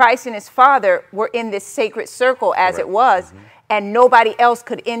heaven, Christ and his Father were in this sacred circle as it was, and nobody else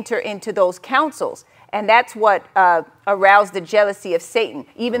could enter into those councils. And that's what aroused the jealousy of Satan.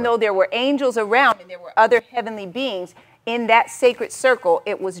 Even though there were angels around and there were other heavenly beings, in that sacred circle,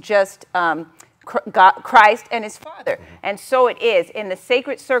 it was just God, Christ and his Father. And so it is. In the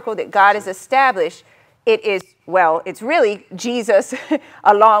sacred circle that God has established, it is, well, it's really Jesus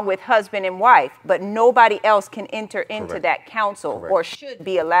along with husband and wife, but nobody else can enter into that council or should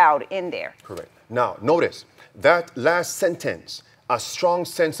be allowed in there. Correct. Now, notice that last sentence, a strong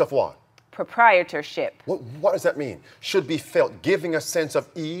sense of what? Proprietorship. What does that mean? Should be felt, giving a sense of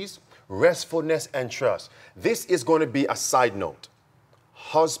ease, restfulness, and trust. This is going to be a side note.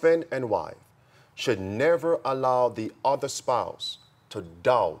 Husband and wife should never allow the other spouse to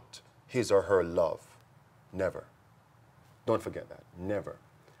doubt his or her love. Never. Don't forget that. Never.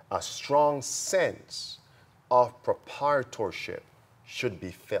 A strong sense of proprietorship should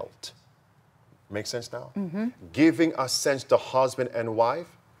be felt. Make sense now? Giving a sense to husband and wife,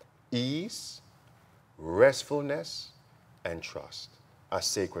 ease, restfulness, and trust. A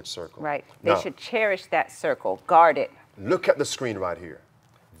sacred circle. Right. They Now, should cherish that circle, guard it. look at the screen right here.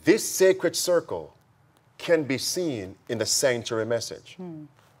 This sacred circle can be seen in the sanctuary message.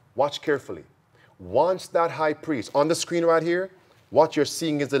 Watch carefully. Once that high priest, on the screen right here, what you're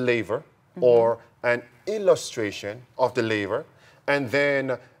seeing is the laver or an illustration of the laver. And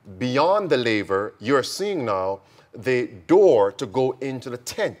then beyond the laver, you're seeing now the door to go into the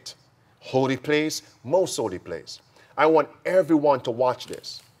tent. Holy place, most holy place. I want everyone to watch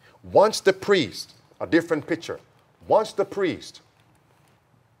this. Once the priest, a different picture, once the priest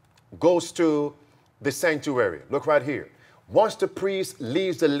goes to the sanctuary, look right here. Once the priest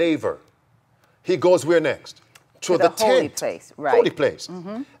leaves the laver, he goes where next? To the tent. Holy place, right. Holy place.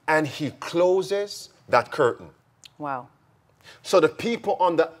 And he closes that curtain. Wow. So the people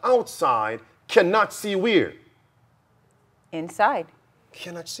on the outside cannot see where? Inside.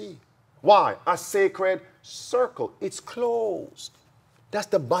 Cannot see. Why? A sacred circle. It's closed. That's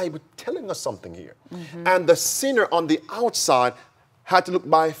the Bible telling us something here. And the sinner on the outside had to look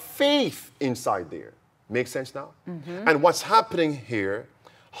by faith inside there. Make sense now? And what's happening here,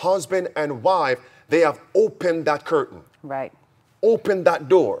 husband and wife, they have opened that curtain. Right. Opened that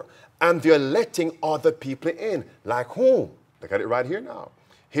door. And they're letting other people in. Like whom? Look at it right here now.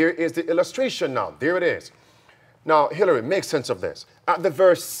 Here is the illustration now. There it is. Now, Hillary, make sense of this. At the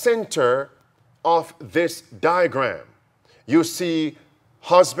very center of this diagram, you see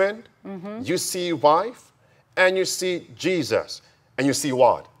husband, you see wife, and you see Jesus. And you see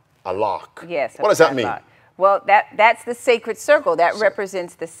what? A lock. Yes. What does that mean? Well, that's the sacred circle. That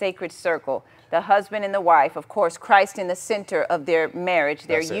represents the sacred circle. The husband and the wife, of course, Christ in the center of their marriage,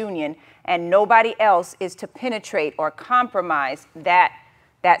 their union, and nobody else is to penetrate or compromise that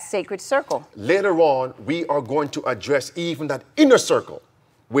sacred circle. Later on, we are going to address even that inner circle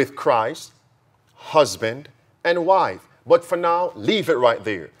with Christ, husband, and wife. But for now, leave it right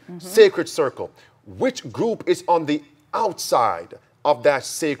there. Sacred circle. Which group is on the outside of that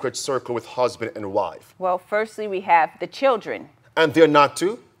sacred circle with husband and wife? Well, firstly, we have the children. And they're not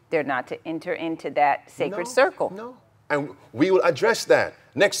to? They're not to enter into that sacred circle. No. And we will address that.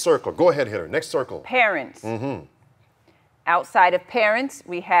 Next circle. Go ahead, Hillary. Next circle. Parents. Outside of parents,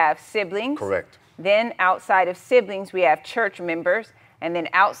 we have siblings. Correct. Then outside of siblings, we have church members. And then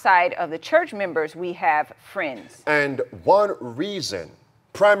outside of the church members, we have friends. And one reason,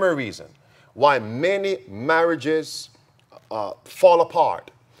 primary reason, why many marriages fall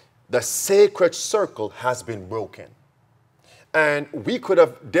apart, the sacred circle has been broken. And we could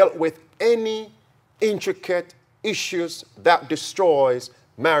have dealt with any intricate issues that destroys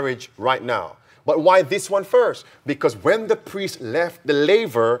marriage right now. But why this one first? Because when the priest left the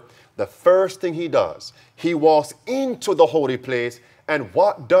laver, the first thing he does, he walks into the holy place, and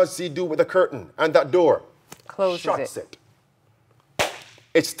what does he do with the curtain and that door? Closes Shuts it.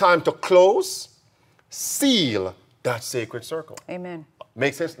 It's time to close, seal that sacred circle. Amen.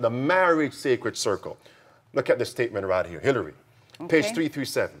 Makes sense? The marriage sacred circle. Look at the statement right here. Hillary, page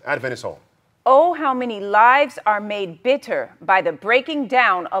 337, Adventist Home. Oh, how many lives are made bitter by the breaking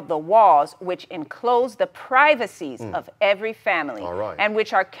down of the walls which enclose the privacies of every family, and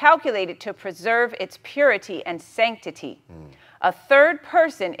which are calculated to preserve its purity and sanctity. A third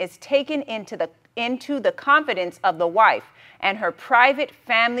person is taken into the confidence of the wife, and her private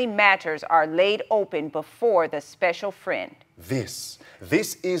family matters are laid open before the special friend. This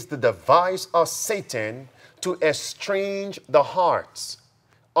is the device of Satan to estrange the hearts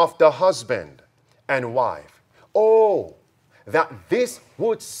of the husband and wife. Oh, that this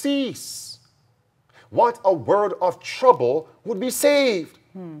would cease. What a word of trouble would be saved.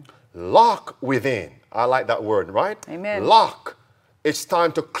 Lock within. I like that word, right? Amen. Lock. It's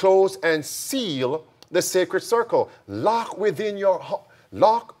time to close and seal the sacred circle. Lock within your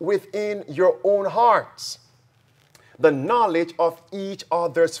own hearts the knowledge of each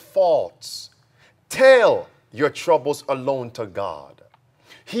other's faults. Tell your troubles alone to God.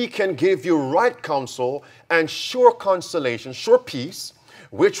 He can give you right counsel and sure consolation, sure peace,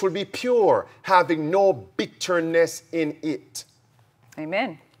 which will be pure, having no bitterness in it.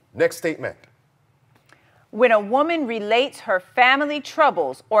 Amen. Next statement. When a woman relates her family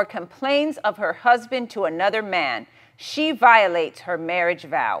troubles or complains of her husband to another man, she violates her marriage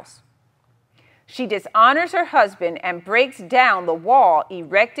vows. She dishonors her husband and breaks down the wall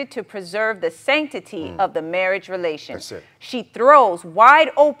erected to preserve the sanctity of the marriage relation. That's it. She throws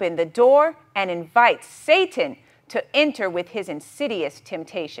wide open the door and invites Satan to enter with his insidious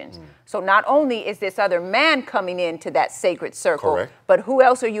temptations. So not only is this other man coming into that sacred circle, Correct. but who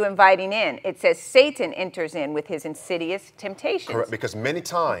else are you inviting in? It says Satan enters in with his insidious temptations. Correct, because many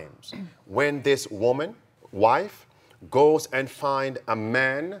times when this woman, wife, goes and find a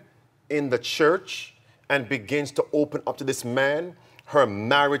man in the church and begins to open up to this man her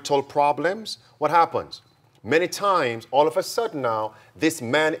marital problems, what happens? Many times, all of a sudden now, this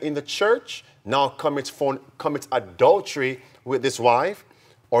man in the church now commits adultery with this wife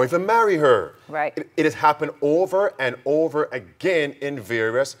or even marry her. Right. It has happened over and over again in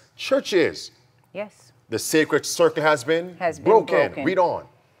various churches. Yes. The sacred circle has been broken. Read on.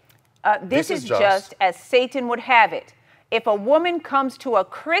 This is just as Satan would have it. If a woman comes to a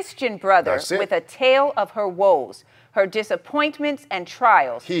Christian brother That's it. with a tale of her woes, her disappointments and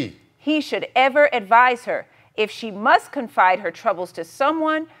trials, he should ever advise her, if she must confide her troubles to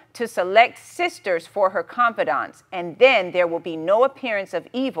someone, to select sisters for her confidants, and then there will be no appearance of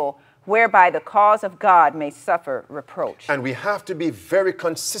evil whereby the cause of God may suffer reproach. And we have to be very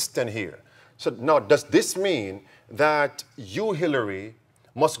consistent here. So now, does this mean that you, Hillary,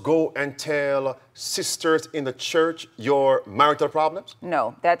 must go and tell sisters in the church your marital problems?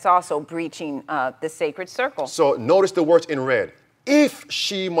 No, that's also breaching the sacred circle. So notice the words in red. If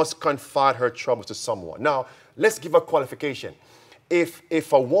she must confide her troubles to someone. Now, let's give a qualification.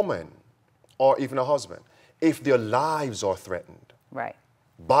 If a woman or even a husband, if their lives are threatened Right.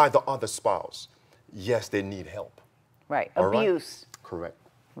 by the other spouse, yes, they need help. Right. All right? Abuse. Correct.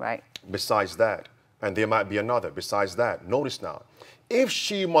 Right. Besides that, and there might be another, besides that, notice now, if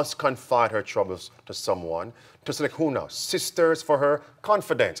she must confide her troubles to someone, to select who now? Sisters for her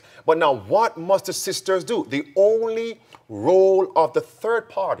confidence. But now, what must the sisters do? The only role of the third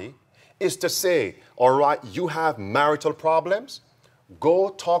party is to say, all right, you have marital problems, go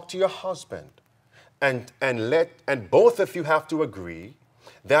talk to your husband, and both of you have to agree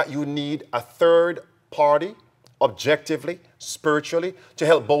that you need a third party, objectively, spiritually, to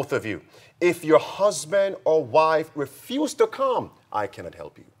help both of you. If your husband or wife refuse to come, I cannot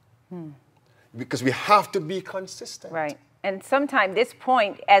help you. Because we have to be consistent. Right. And sometimes this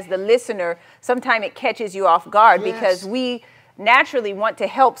point, as the listener, sometimes it catches you off guard because we naturally want to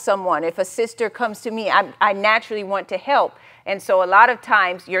help someone. If a sister comes to me, I naturally want to help. And so a lot of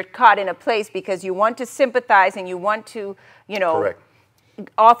times you're caught in a place because you want to sympathize and you want to, Correct.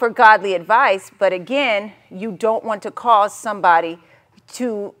 offer godly advice. But again, you don't want to cause somebody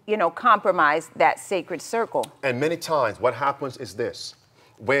to, compromise that sacred circle. And many times what happens is this.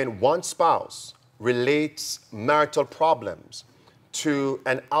 When one spouse relates marital problems to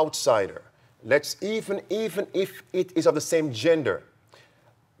an outsider, even if it is of the same gender,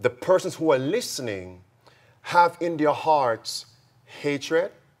 the persons who are listening have in their hearts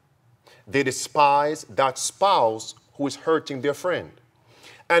hatred. They despise that spouse who is hurting their friend.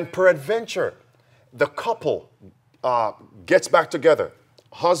 And peradventure, the couple gets back together,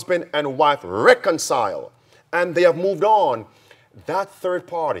 husband and wife reconcile, and they have moved on. That third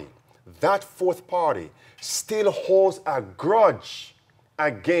party, that fourth party, still holds a grudge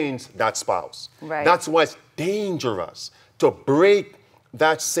against that spouse. Right. That's why it's dangerous to break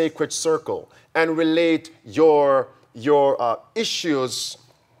that sacred circle and relate your issues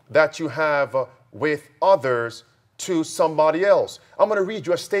that you have with others to somebody else. I'm going to read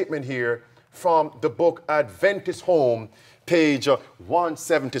you a statement here from the book Adventist Home, page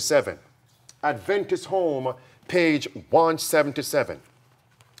 177. Adventist Home, page 177.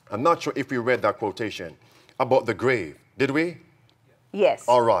 I'm not sure if we read that quotation about the grave. Did we? Yes.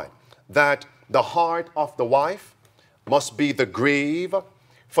 All right. That the heart of the wife must be the grave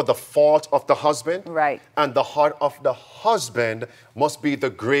for the fault of the husband. Right. And the heart of the husband must be the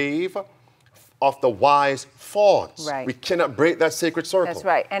grave of the wife's faults. Right. We cannot break that sacred circle. That's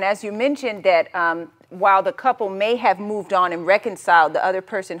right. And as you mentioned that while the couple may have moved on and reconciled, the other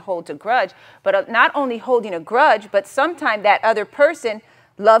person holds a grudge. But not only holding a grudge, but sometimes that other person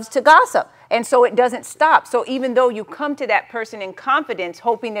loves to gossip. And so it doesn't stop. So even though you come to that person in confidence,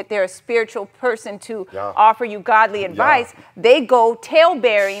 hoping that they're a spiritual person to offer you godly advice, they go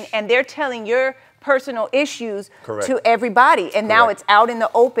tale-bearing and they're telling your personal issues to everybody. And now it's out in the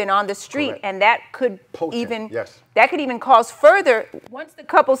open on the street. And that could that could even cause further, once the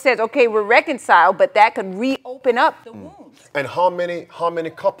couple says, okay, we're reconciled, but that could reopen up the wounds. And how many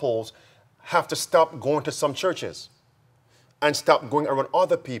couples have to stop going to some churches and stop going around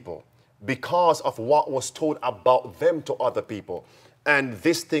other people because of what was told about them to other people? And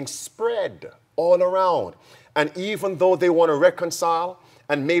this thing spread all around. And even though they want to reconcile,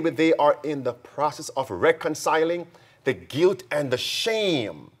 and maybe they are in the process of reconciling, the guilt and the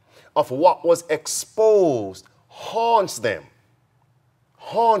shame of what was exposed haunts them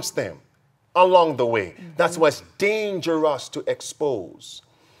along the way. That's why it's dangerous to expose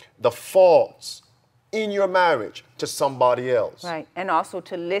the faults in your marriage to somebody else. Right, and also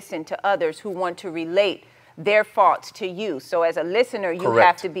to listen to others who want to relate their faults to you. So as a listener, you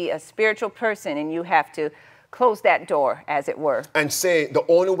have to be a spiritual person and you have to close that door, as it were. And say, the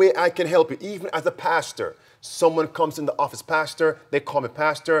only way I can help you, even as a pastor, someone comes in the office, pastor, they call me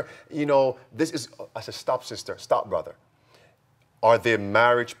pastor, you know, this is, I said, stop, sister, stop, brother. Are there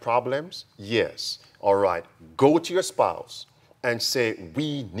marriage problems? Yes. All right. Go to your spouse and say,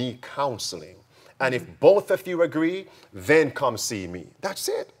 we need counseling. And if both of you agree, then come see me. That's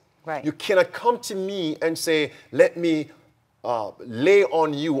it. Right. You cannot come to me and say, let me lay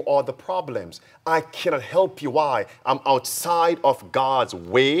on you all the problems. I cannot help you. Why? I'm outside of God's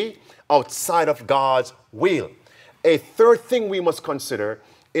way, outside of God's will. A third thing we must consider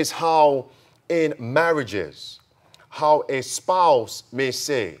is how in marriages, how a spouse may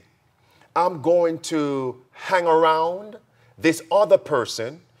say, I'm going to hang around this other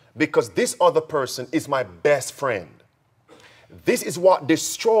person because this other person is my best friend. This is what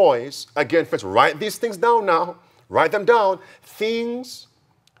destroys, again, friends, write these things down now. Write them down. Things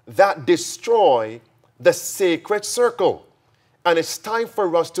that destroy the sacred circle. And it's time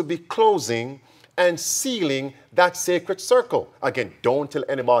for us to be closing and sealing that sacred circle. Again, don't tell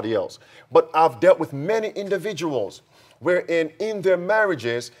anybody else. But I've dealt with many individuals wherein in their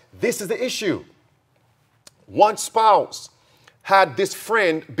marriages, this is the issue. One spouse had this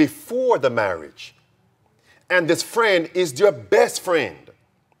friend before the marriage. And this friend is their best friend.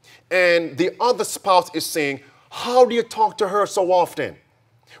 And the other spouse is saying, how do you talk to her so often?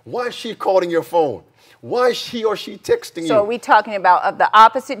 Why is she calling your phone? Why is he or she texting you? So are we talking about of the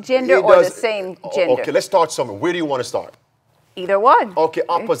opposite gender or the same gender? Okay, let's start somewhere. Where do you want to start? Either one. Okay,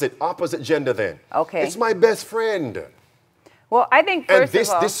 opposite gender then. Okay. It's my best friend. Well, I think first of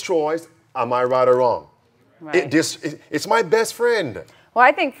all, and this destroys, am I right or wrong? Right. It's my best friend. Well,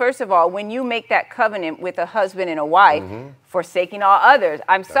 I think, first of all, when you make that covenant with a husband and a wife, forsaking all others,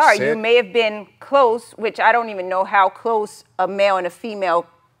 I'm sorry, you may have been close, which I don't even know how close a male and a female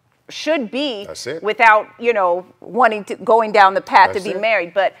should be without, you know, going down the path to be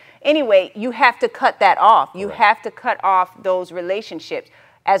married. But anyway, you have to cut that off. You have to cut off those relationships.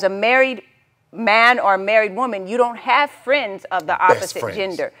 As a married man or a married woman, you don't have friends of the opposite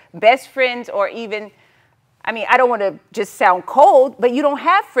gender. Best friends or even... I mean, I don't want to just sound cold, but you don't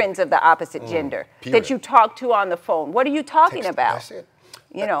have friends of the opposite gender that you talk to on the phone. What are you talking about? That's it.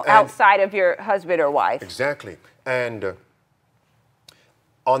 You know, outside of your husband or wife. Exactly. And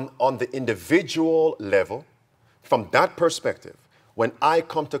on the individual level, from that perspective, when I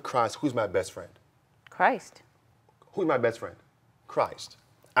come to Christ, who's my best friend? Christ. Who's my best friend? Christ.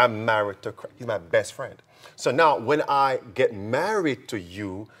 I'm married to Christ. He's my best friend. So now, when I get married to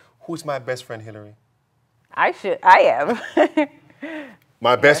you, who's my best friend, Hillary? I am.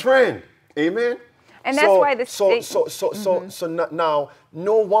 My best friend. Amen. And that's why the So now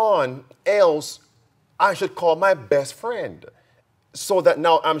no one else I should call my best friend. So that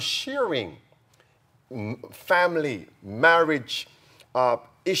now I'm sharing family, marriage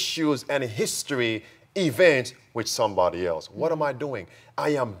issues and history events with somebody else. What am I doing?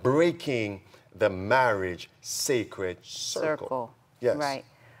 I am breaking the marriage sacred circle. Yes. Right.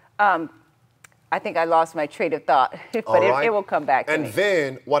 I think I lost my train of thought, but it will come back to me. And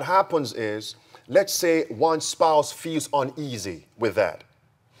then what happens is, let's say one spouse feels uneasy with that.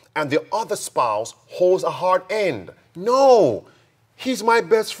 and the other spouse holds a hard end. No, he's my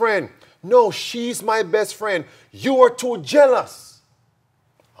best friend. No, she's my best friend. You are too jealous.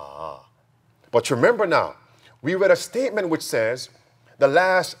 But remember now, we read a statement which says, the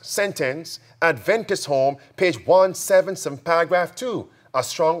last sentence, Adventist Home, page 177, paragraph 2, a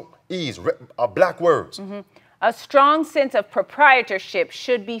strong ease, black words. A strong sense of proprietorship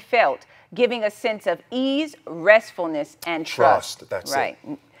should be felt, giving a sense of ease, restfulness, and trust. That's right.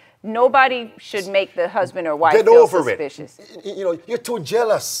 it. Nobody should make the husband or wife Get feel over suspicious. it. You know, you're too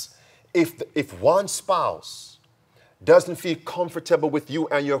jealous. If one spouse doesn't feel comfortable with you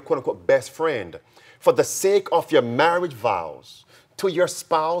and your quote-unquote best friend, for the sake of your marriage vows to your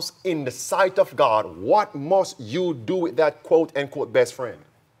spouse in the sight of God, what must you do with that quote-unquote best friend?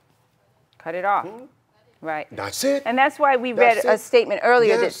 Cut it off. Right. That's it. And that's why we read a statement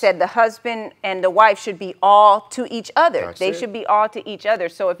earlier that Yes. said the husband and the wife should be all to each other. That's They it. should be all to each other.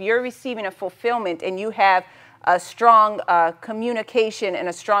 So if you're receiving a fulfillment and you have a strong communication and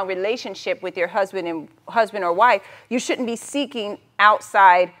a strong relationship with your husband or wife, you shouldn't be seeking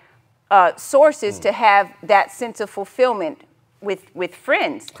outside sources to have that sense of fulfillment with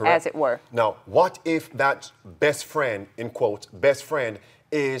friends, Correct. as it were. Now, what if that best friend, in quotes, best friend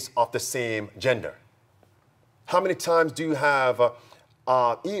is of the same gender? How many times do you have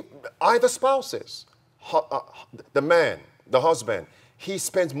either spouses, the man, the husband, he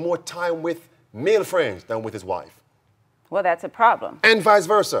spends more time with male friends than with his wife? Well, that's a problem. And vice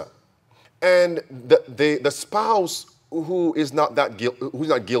versa. And the spouse who is not who's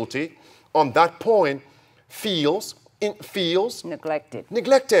not guilty on that point feels Neglected.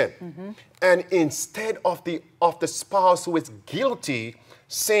 And instead of the spouse who is guilty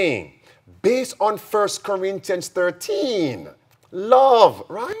saying, based on 1 Corinthians 13, love,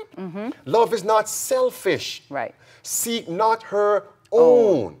 right? Love is not selfish. Right. Seek not her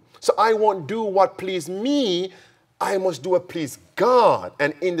own. So I won't do what please me. I must do what please God.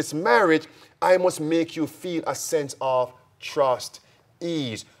 And in this marriage, I must make you feel a sense of trust,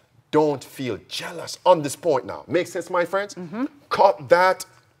 ease. Don't feel jealous on this point now. Make sense, my friends? Cut that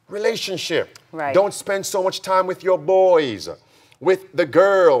relationship. Right. Don't spend so much time with your boys, with the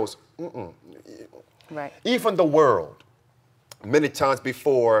girls. Right. Even the world, many times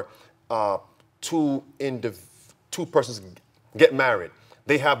before two persons get married,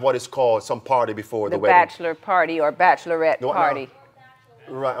 they have what is called some party before the wedding. Bachelor party or bachelorette What now? party.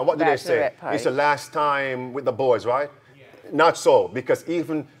 Right, and what do they say? Bachelorette party. It's the last time with the boys, right? Yeah. Not so, because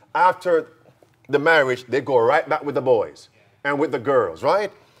even after the marriage, they go right back with the boys and with the girls, right?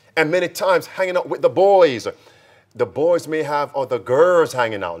 And many times hanging out with the boys. The boys may have other girls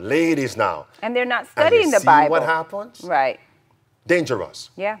hanging out, ladies now. And they're not And studying you the see Bible. what happens? Right.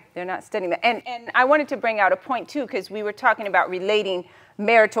 Dangerous. Yeah, they're not studying that. And I wanted to bring out a point, too, because we were talking about relating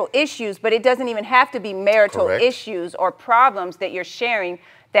marital issues, but it doesn't even have to be marital Correct. issues or problems that you're sharing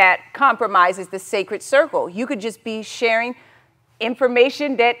that compromises the sacred circle. You could just be sharing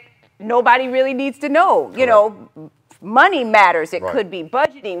information that nobody really needs to know. You know, money matters. It could be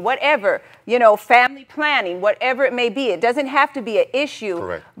budgeting, whatever, you know, family planning, whatever it may be. It doesn't have to be an issue,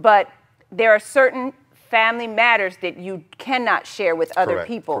 Correct. but there are certain family matters that you cannot share with other Correct.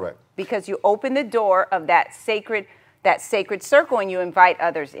 people Correct. because you open the door of that sacred circle and you invite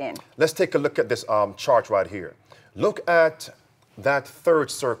others in. Let's take a look at this chart right here. Look at that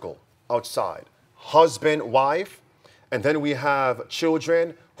third circle outside. Husband, wife, and then we have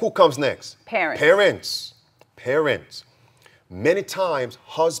children. Who comes next? Parents. Parents. Parents. Many times,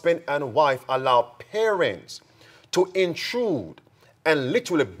 husband and wife allow parents to intrude and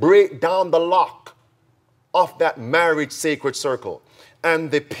literally break down the lock of that marriage sacred circle.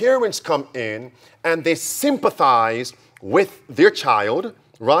 And the parents come in and they sympathize with their child,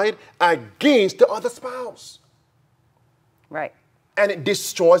 right, against the other spouse. Right. And it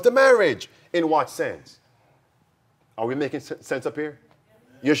destroys the marriage. In what sense? Are we making sense up here?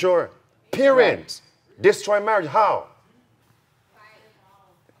 You sure? Parents destroy marriage. How?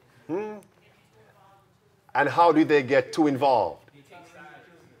 And how do they get too involved?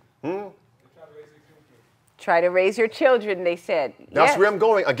 Try to raise your children, they said. That's Yes. where I'm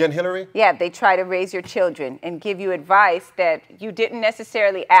going. Again, Hillary? Yeah, they try to raise your children and give you advice that you didn't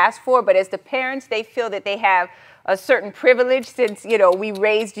necessarily ask for, but as the parents, they feel that they have a certain privilege since, you know, we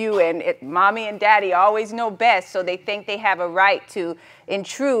raised you and mommy and daddy always know best, so they think they have a right to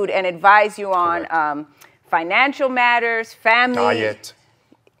intrude and advise you on financial matters, family, Diet.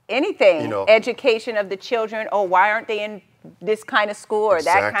 anything, You know. education of the children. Oh, why aren't they in this kind of school or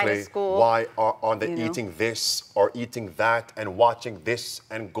that kind of school? Why are they You know. eating this or eating that and watching this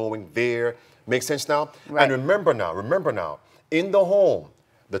and going there? Make sense now? Right. And remember now, in the home,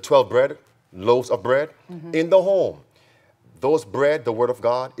 the 12 bread, loaves of bread, in the home. Those bread, the word of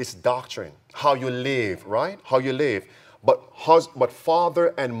God, is doctrine, how you live, right? How you live. But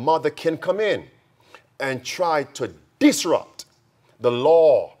father and mother can come in and try to disrupt the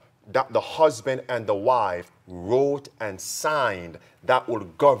law that the husband and the wife wrote and signed that will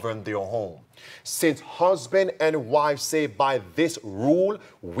govern their home. Since husband and wife say by this rule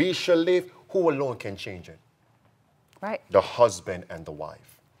we shall live, who alone can change it? Right. The husband and the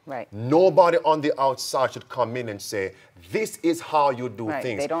wife. Right. Nobody on the outside should come in and say, this is how you do Right.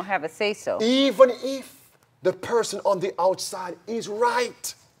 things. They don't have a say-so. Even if the person on the outside is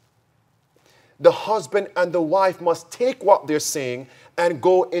right. The husband and the wife must take what they're saying and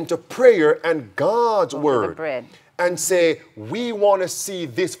go into prayer and God's word and say, we want to see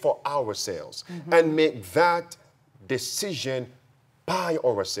this for ourselves and make that decision by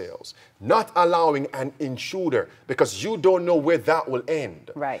ourselves, not allowing an intruder, because you don't know where that will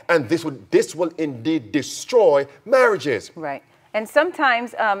end. Right. And this will indeed destroy marriages. Right. And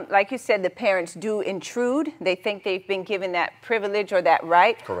sometimes, like you said, the parents do intrude. They think they've been given that privilege or that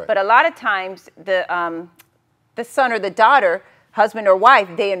right. Correct. But a lot of times, the son or the daughter, husband or wife,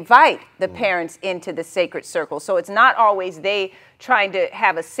 they invite the parents into the sacred circle. So it's not always they trying to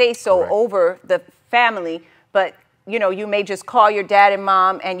have a say-so over the family, but you know, you may just call your dad and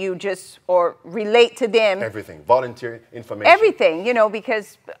mom and you just, or relate to them. Everything, volunteer information. Everything, you know,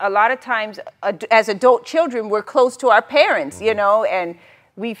 because a lot of times as adult children, we're close to our parents, you know, and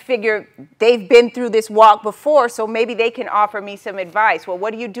we figure they've been through this walk before, so maybe they can offer me some advice. Well,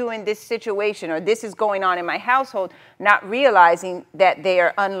 what do you do in this situation? Or this is going on in my household, not realizing that they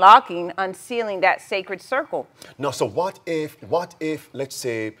are unsealing that sacred circle. No, so what if, let's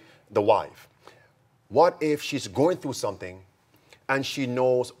say, the wife, what if she's going through something and she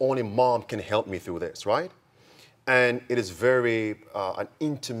knows only mom can help me through this, right? And it is very an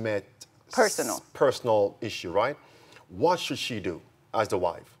intimate, personal issue, right? What should she do as the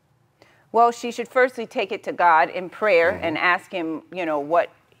wife? Well, she should firstly take it to God in prayer and ask him, you know, what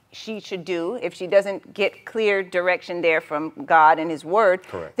she should do. If she doesn't get clear direction there from God and his word,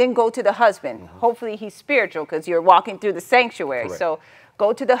 then go to the husband. Hopefully he's spiritual because you're walking through the sanctuary. So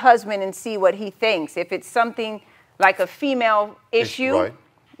go to the husband and see what he thinks. If it's something like a female issue,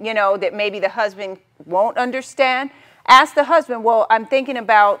 you know, that maybe the husband won't understand, ask the husband, well, I'm thinking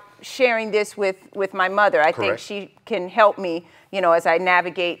about sharing this with my mother. I think she can help me, you know, as I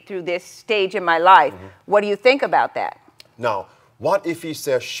navigate through this stage in my life. What do you think about that? Now, what if he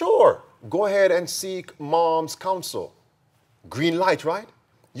says, sure, go ahead and seek mom's counsel? Green light, right?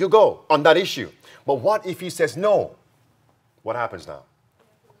 You go on that issue. But what if he says no? What happens now?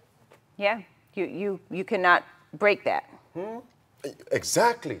 Yeah, you cannot break that.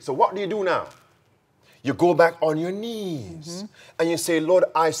 Exactly. So what do you do now? You go back on your knees and you say, Lord,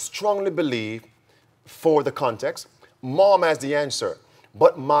 I strongly believe, for the context, mom has the answer,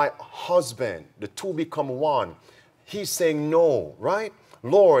 but my husband, the two become one. He's saying no, right?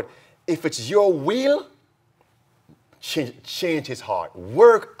 Lord, if it's your will, change his heart.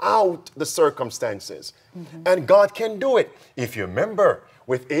 Work out the circumstances. And God can do it. If you remember,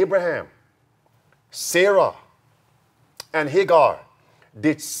 with Abraham, Sarah, and Hagar,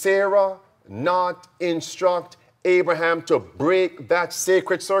 did Sarah not instruct Abraham to break that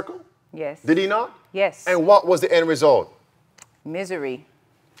sacred circle? Yes. Did he not? Yes. And what was the end result? Misery.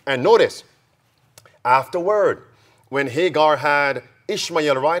 And notice, afterward, when Hagar had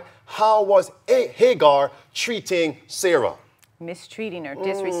Ishmael, right? How was Hagar treating Sarah? Mistreating her,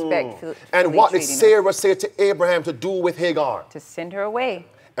 disrespectful. And what did Sarah say to Abraham to do with Hagar? To send her away.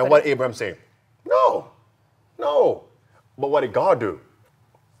 And what did Abraham say? No, no. But what did God do?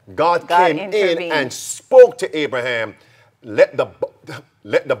 God came in and spoke to Abraham. Let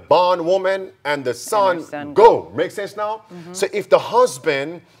the bondwoman and the son go. Make sense now? So if the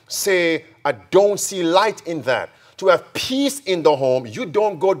husband say, I don't see light in that, to have peace in the home, you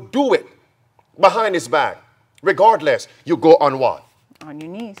don't go do it behind his back. Regardless, you go on what? On your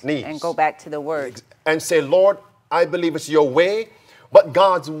knees. And go back to the word. And say, Lord, I believe it's your way, but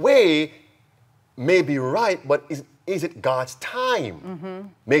God's way may be right, but is it God's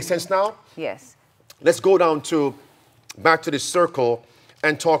time? Make sense now? Yes. Let's go down to, back to the circle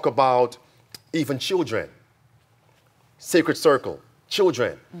and talk about even children. Sacred circle,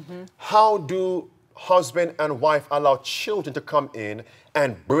 children. How do husband and wife allow children to come in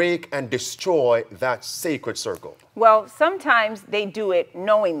and break and destroy that sacred circle? Well, sometimes they do it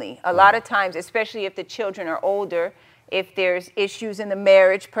knowingly. A lot of times, especially if the children are older, if there's issues in the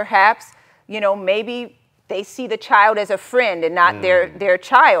marriage, perhaps, you know, maybe they see the child as a friend and not their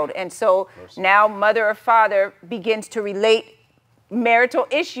child. And so now mother or father begins to relate marital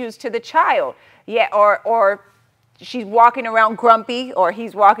issues to the child. Yeah, or she's walking around grumpy, or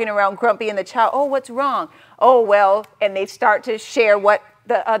he's walking around grumpy, and the child, oh, what's wrong? Oh, well, and they start to share what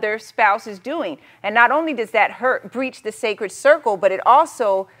the other spouse is doing. And not only does that breach the sacred circle, but it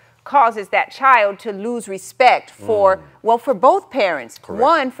also causes that child to lose respect for, well, for both parents. Correct.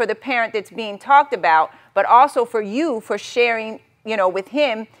 One, for the parent that's being talked about, but also for you for sharing, with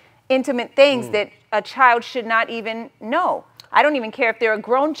him intimate things that a child should not even know. I don't even care if they're a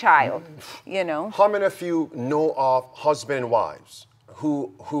grown child, How many of you know of husband and wives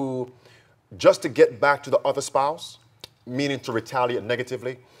who just to get back to the other spouse, meaning to retaliate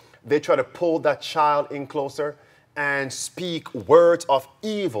negatively, they try to pull that child in closer and speak words of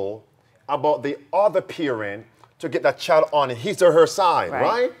evil about the other parent to get that child on his or her side,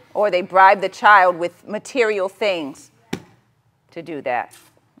 right? Or they bribe the child with material things to do that.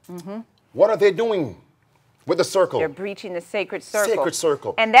 What are they doing with the circle? They're breaching the sacred circle. Sacred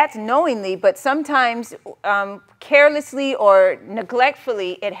circle. And that's knowingly, but sometimes carelessly or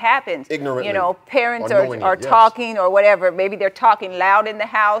neglectfully it happens. Ignorantly. Parents Or knowingly, are yes. talking or whatever. Maybe they're talking loud in the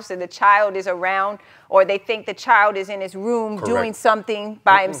house and the child is around, or they think the child is in his room Correct. doing something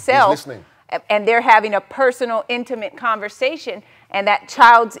by himself. He's listening. And they're having a personal, intimate conversation, and that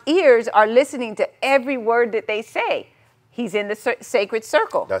child's ears are listening to every word that they say. He's in the sacred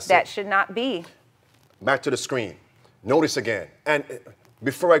circle. That should not be. Back to the screen. Notice again. And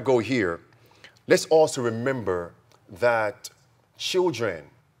before I go here, let's also remember that children,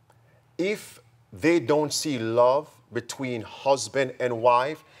 if they don't see love between husband and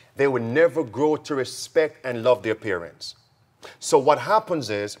wife, they will never grow to respect and love their parents. So what happens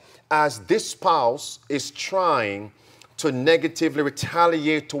is, as this spouse is trying to negatively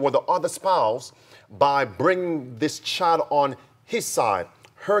retaliate toward the other spouse by bringing this child on his side,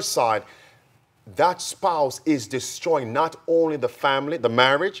 her side, that spouse is destroying not only the family, the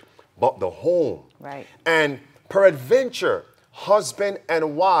marriage, but the home. Right. And peradventure, husband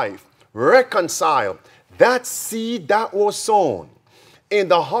and wife reconcile. That seed that was sown in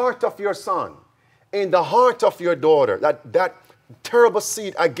the heart of your son, in the heart of your daughter, that terrible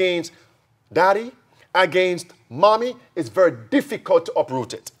seed against daddy, against mommy, is very difficult to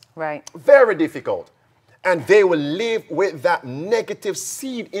uproot it. Right. Very difficult. And they will live with that negative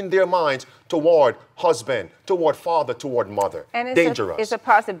seed in their minds toward husband, toward father, toward mother. And it's dangerous. It's a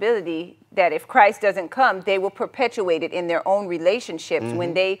possibility that if Christ doesn't come, they will perpetuate it in their own relationships.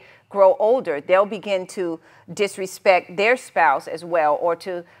 When they grow older, they'll begin to disrespect their spouse as well, or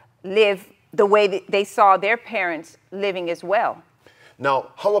to live the way that they saw their parents living as well.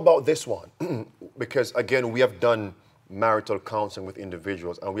 Now, how about this one? Because again, we have done marital counseling with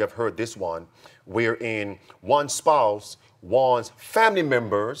individuals, and we have heard this one wherein one spouse wants family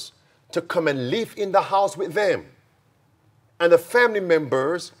members to come and live in the house with them. And the family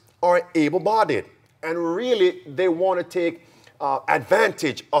members are able-bodied, and really they want to take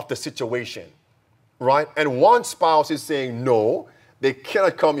advantage of the situation, right? And one spouse is saying, no, they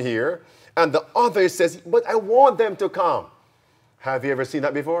cannot come here. And the other says, but I want them to come. Have you ever seen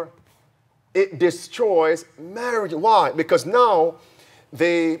that before? It destroys marriage. Why? Because now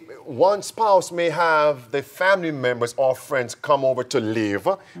one spouse may have the family members or friends come over to live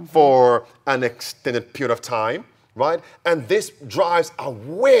for an extended period of time, right? And this drives a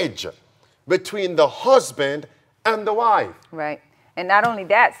wedge between the husband and the wife. Right. And not only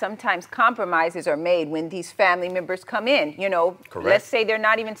that, sometimes compromises are made when these family members come in. Correct. Let's say they're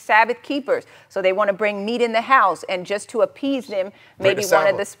not even Sabbath keepers, so they want to bring meat in the house, and just to appease them, maybe one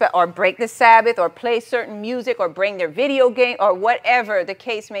of or break the Sabbath, or play certain music, or bring their video game, or whatever the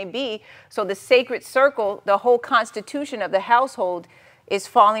case may be. So the sacred circle, the whole constitution of the household, is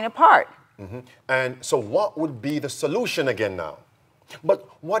falling apart. And so what would be the solution again now? But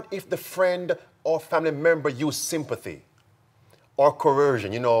what if the friend or family member use sympathy or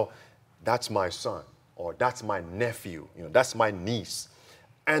coercion? That's my son, or that's my nephew, that's my niece.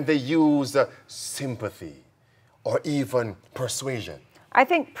 And they use sympathy or even persuasion. I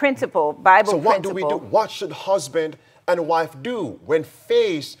think Bible principle. So what do we do? What should husband and wife do when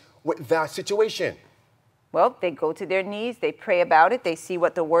faced with that situation? Well, they go to their knees, they pray about it, they see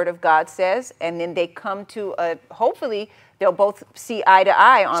what the Word of God says, and then they come to hopefully they'll both see eye to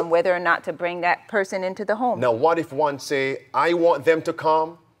eye on whether or not to bring that person into the home. Now, what if one say, I want them to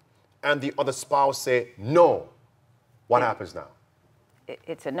come, and the other spouse say, no? What happens now?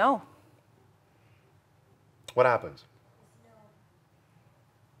 It's a no. What happens?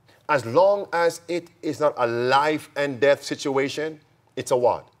 As long as it is not a life and death situation, it's a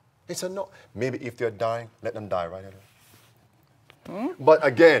what? It's a no. Maybe if they're dying, let them die, right? But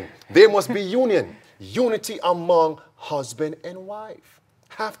again, there must be unity among husband and wife.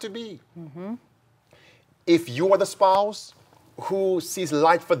 Have to be. If you are the spouse who sees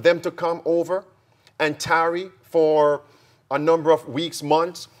light for them to come over and tarry for a number of weeks,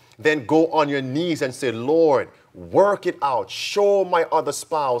 months, then go on your knees and say, Lord, work it out. Show my other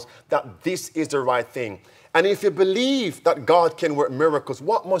spouse that this is the right thing. And if you believe that God can work miracles,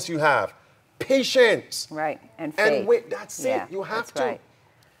 what must you have? Patience. Right. And faith. And wait, that's Yeah, it. You have that's to. right.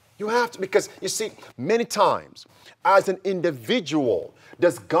 You have to, because you see, many times as an individual,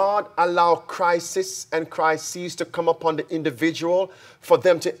 does God allow crisis and crises to come upon the individual for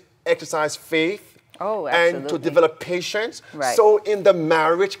them to exercise faith Oh, and to absolutely. develop patience? Right. So in the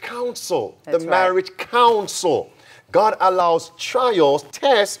marriage council, That's the right. marriage council, God allows trials,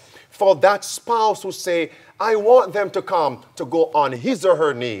 tests for that spouse who say, I want them to come to go on his or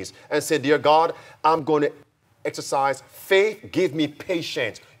her knees and say, dear God, I'm going to exercise faith, give me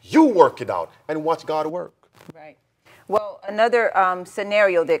patience. You work it out and watch God work. Right. Well, another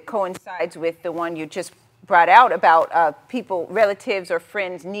scenario that coincides with the one you just brought out about people, relatives or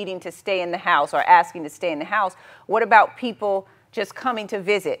friends needing to stay in the house or asking to stay in the house. What about people just coming to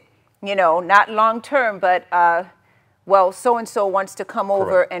visit? You know, not long term, but, well, so-and-so wants to come over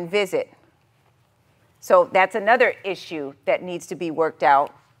Correct. and visit. So that's another issue that needs to be worked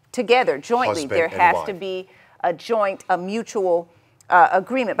out together, jointly. Husband There and has wife. to be a joint, a mutual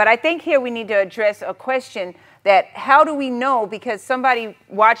agreement. But I think here we need to address a question that how do we know? Because somebody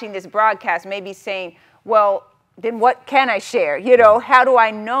watching this broadcast may be saying, well, then what can I share? You know, how do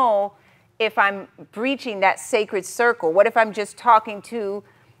I know if I'm breaching that sacred circle? What if I'm just talking to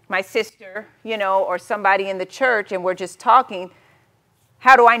my sister, you know, or somebody in the church and we're just talking?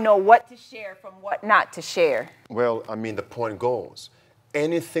 How do I know what to share from what not to share? Well, I mean, the point goes,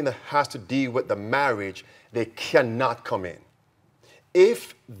 anything that has to deal with the marriage, they cannot come in.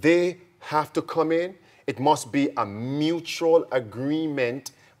 If they have to come in, it must be a mutual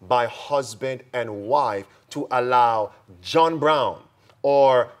agreement by husband and wife to allow John Brown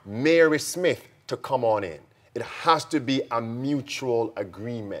or Mary Smith to come on in. It has to be a mutual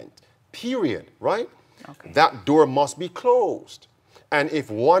agreement, period, right? Okay. That door must be closed. And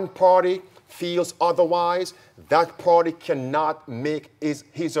if one party feels otherwise, that party cannot make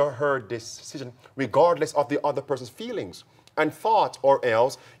his or her decision regardless of the other person's feelings and thoughts, or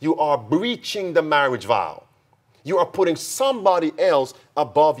else you are breaching the marriage vow. You are putting somebody else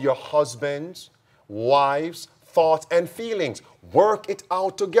above your husband's, wife's thoughts and feelings. Work it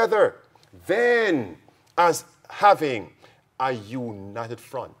out together. Then, as having a united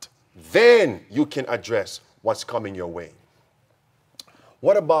front, then you can address what's coming your way.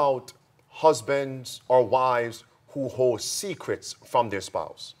 What about husbands or wives who hold secrets from their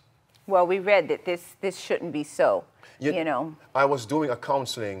spouse? Well, we read that this shouldn't be so, you know. I was doing a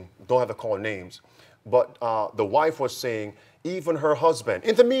counseling, don't have to call names, but the wife was saying, even her husband,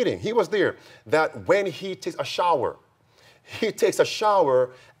 in the meeting, he was there, that when he takes a shower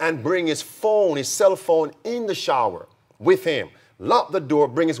and bring his phone, his cell phone in the shower with him, lock the door,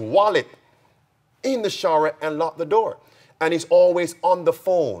 bring his wallet in the shower and lock the door. And he's always on the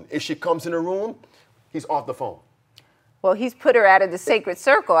phone. If she comes in the room, he's off the phone. Well, he's put her out of the sacred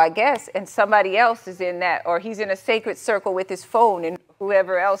circle, I guess, and somebody else is in that, or he's in a sacred circle with his phone and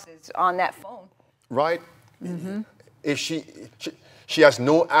whoever else is on that phone. Right? If she has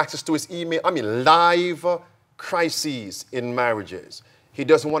no access to his email, I mean, live crises in marriages. He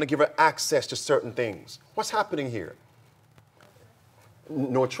doesn't want to give her access to certain things. What's happening here?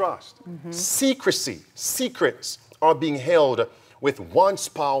 No trust. Secrecy, secrets are being held with one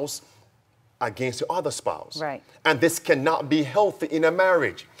spouse against the other spouse. Right. And this cannot be healthy in a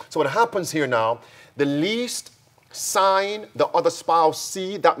marriage. So what happens here now, the least sign the other spouse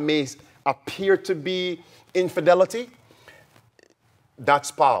see that may appear to be infidelity, that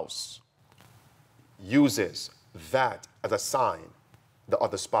spouse uses that as a sign the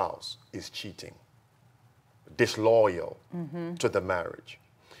other spouse is cheating, disloyal to the marriage.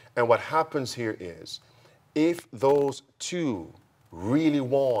 And what happens here is, if those two really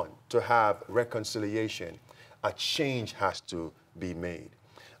want to have reconciliation, a change has to be made.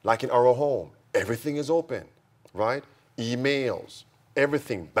 Like in our home, everything is open, right? Emails,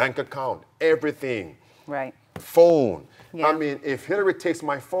 everything, bank account, everything. Right. Phone. Yeah. I mean, if Hillary takes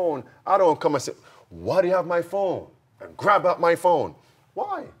my phone, I don't come and say, why do you have my phone? And grab out my phone.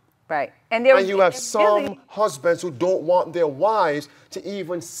 Why? Right. And You have some husbands who don't want their wives to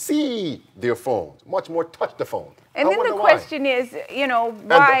even see their phones, much more touch the phone. And I then the wonder why. question is, you know,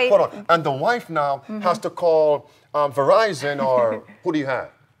 why? Hold on. And the wife now has to call Verizon or who do you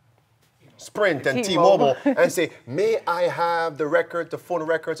have? Sprint and T-Mobile. T-Mobile and say, may I have the phone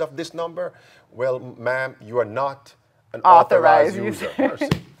records of this number? Well, ma'am, you are not an authorized authorized user. user. Mercy.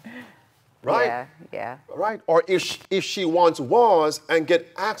 Right? Yeah, yeah. Right? Or if she once was and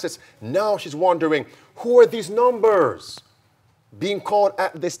get access, now she's wondering, who are these numbers being called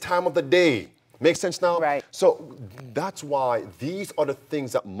at this time of the day? Make sense now? Right. So that's why these are the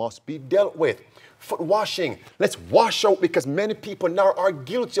things that must be dealt with. Foot washing. Let's wash out, because many people now are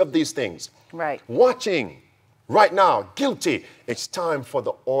guilty of these things. Right. Watching. Right now, guilty. It's time for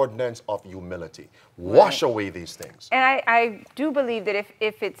the ordinance of humility. Wash away these things. And I do believe that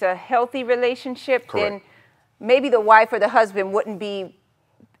if it's a healthy relationship, Correct. then maybe the wife or the husband wouldn't be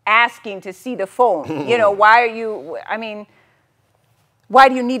asking to see the phone. You know, why do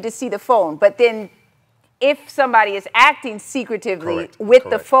you need to see the phone? But then if somebody is acting secretively Correct. with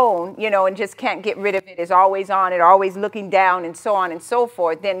the Correct. phone, you know, and just can't get rid of it, is always on it, always looking down, and so on and so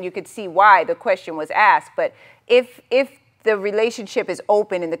forth, then you could see why the question was asked. But if the relationship is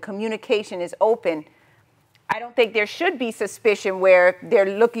open and the communication is open, I don't think there should be suspicion where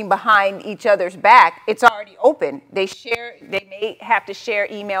they're looking behind each other's back. It's already open. They may have to share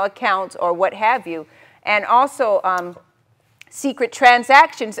email accounts or what have you. And also, secret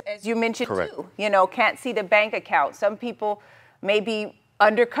transactions, as you mentioned, Correct. too. You know, can't see the bank account. Some people may be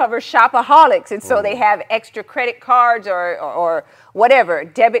undercover shopaholics, and so they have extra credit cards or whatever,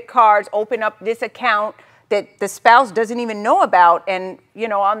 debit cards, open up this account that the spouse doesn't even know about. And, you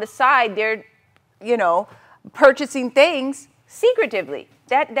know, on the side, they're, you know, purchasing things secretively.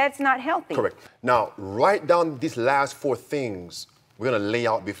 That's not healthy. Correct. Now, write down these last 4 things we're going to lay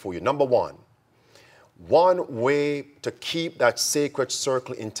out before you. Number one way to keep that sacred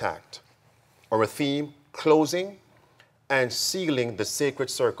circle intact, or a theme, closing and sealing the sacred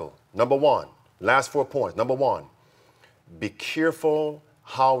circle. Number one, last 4 points. Number one, be careful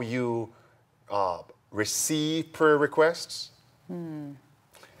how you receive prayer requests. And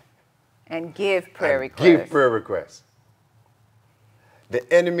give prayer and requests. Give prayer requests.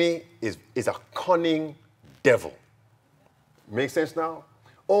 The enemy is a cunning devil. Make sense now?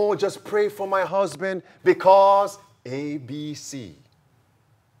 Oh, just pray for my husband because A, B, C,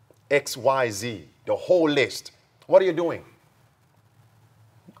 X, Y, Z, the whole list. What are you doing?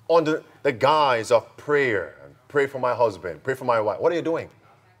 Under the guise of prayer, pray for my husband, pray for my wife. What are you doing?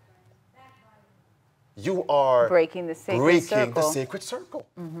 You are breaking the sacred circle.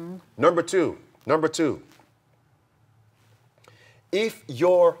 Mm-hmm. Number two, if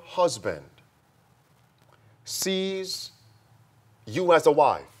your husband sees you as a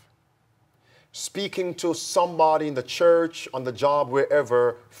wife speaking to somebody in the church, on the job,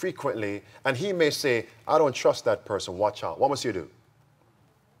 wherever, frequently, and he may say, I don't trust that person, watch out. What must you do?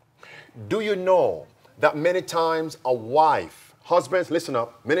 Do you know that many times a wife, husbands, listen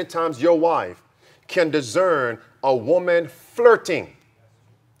up, many times your wife can discern a woman flirting.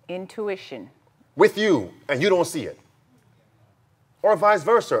 Intuition. With you, and you don't see it. Or vice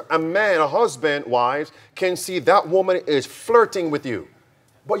versa. A man, a husband, wives, can see that woman is flirting with you,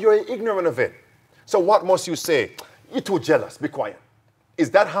 but you're ignorant of it. So what must you say? You're too jealous, be quiet. Is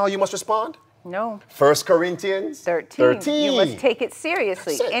that how you must respond? No. 1 Corinthians 13. You must take it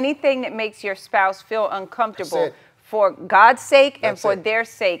seriously. That's it. Anything that makes your spouse feel uncomfortable for God's sake and for their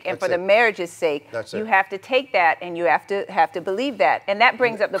sake and for the marriage's sake, you have to take that and you have to believe that. And that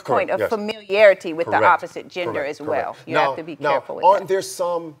brings up the point of familiarity with the opposite gender as well. You have to be careful with that. Aren't there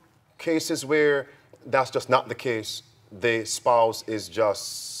some cases where that's just not the case? The spouse is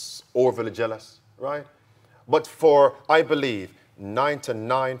just overly jealous, right? But for, I believe,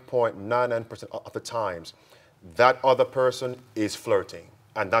 99.99% of the times, that other person is flirting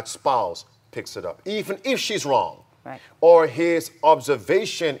and that spouse picks it up, even if she's wrong. Right. Or his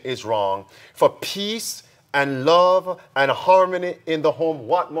observation is wrong. For peace and love and harmony in the home,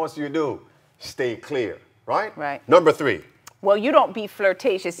 what must you do? Stay clear, right? Right. Number 3. Well, you don't be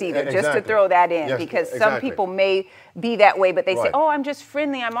flirtatious either, just to throw that in, because some people may be that way, but they say, oh, I'm just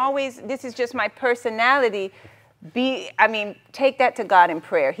friendly. This is just my personality. Take that to God in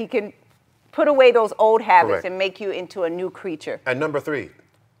prayer. He can put away those old habits and make you into a new creature. And number 3,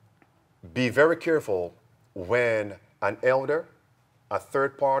 be very careful when an elder, a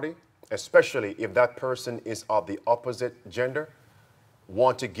third party, especially if that person is of the opposite gender,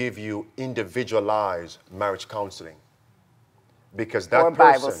 want to give you individualized marriage counseling. Because that or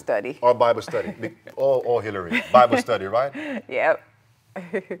person... Bible study. Or Bible study. or Hillary. Bible study, right? Yep.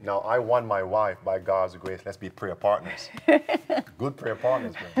 Now, I won my wife by God's grace. Let's be prayer partners. Good prayer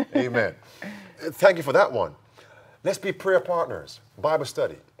partners, man. Amen. Thank you for that one. Let's be prayer partners. Bible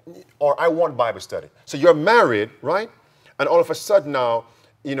study. Or I want Bible study. So you're married, right? And all of a sudden now,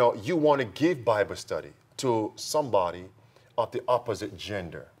 you want to give Bible study to somebody of the opposite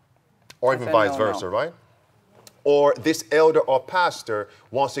gender. Or even vice versa, right? or this elder or pastor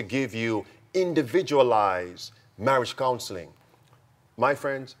wants to give you individualized marriage counseling. My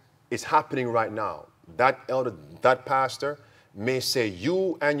friends, it's happening right now. That elder, that pastor may say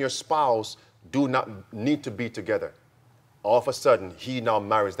you and your spouse do not need to be together. All of a sudden, he now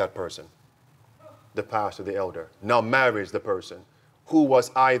marries that person. The pastor, the elder, now marries the person who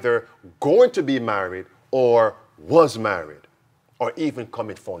was either going to be married or was married, or even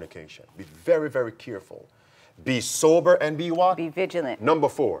commit fornication. Be very, very careful. Be sober and be what? Be vigilant. Number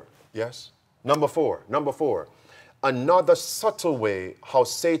 4, yes? Number four. Another subtle way how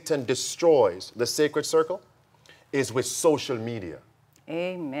Satan destroys the sacred circle is with social media.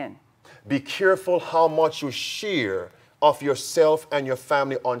 Amen. Be careful how much you share of yourself and your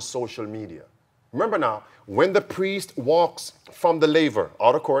family on social media. Remember now, when the priest walks from the laver,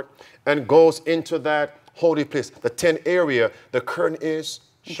 outer court, and goes into that holy place, the tent area, the curtain is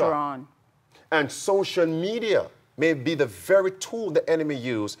shut. Drawn. And social media may be the very tool the enemy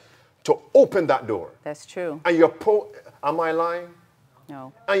used to open that door. That's true. And you're am I lying?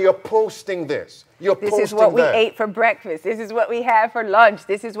 No. And you're posting this. You're This posting is what we that. ate for breakfast. This is what we had for lunch.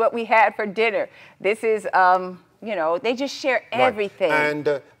 This is what we had for dinner. This is, you know, they just share Right. everything.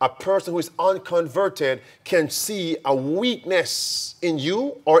 And a person who is unconverted can see a weakness in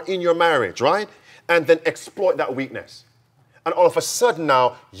you or in your marriage, right? And then exploit that weakness. And all of a sudden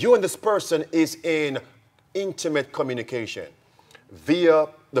now, you and this person is in intimate communication via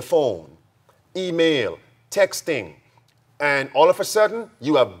the phone, email, texting. And all of a sudden,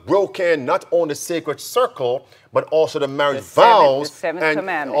 you have broken not only the sacred circle, but also the marriage vows. The seventh and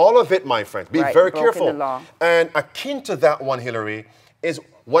commandment. all of it, my friends. Be Right, very broken careful. the law. And akin to that one, Hillary, is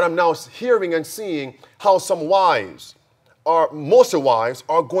what I'm now hearing and seeing how some wives, or most of wives,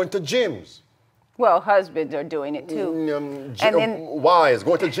 are going to gyms. Well, husbands are doing it too. And then- Wives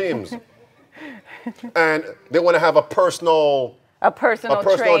going to gyms. And they want to have a personal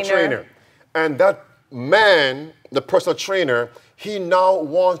trainer. And that man, the personal trainer, he now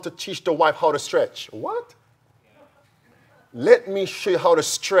wants to teach the wife how to stretch. What? Let me show you how to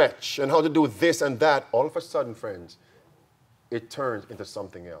stretch and how to do this and that. All of a sudden, friends, it turns into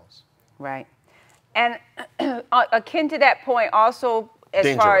something else. Right. And akin to that point, also, as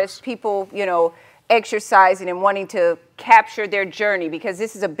far Dangerous. as people, you know, exercising and wanting to capture their journey, because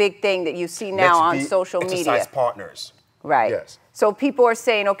this is a big thing that you see now on Let's be social media. exercise partners. Right. Yes. So people are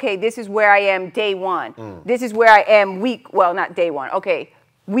saying, okay, this is where I am day one. This is where I am not day one. Okay,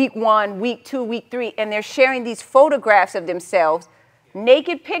 week 1, week 2, week 3. And they're sharing these photographs of themselves,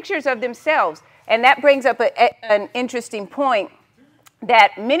 naked pictures of themselves. And that brings up an interesting point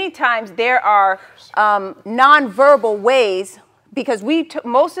that many times there are nonverbal ways, because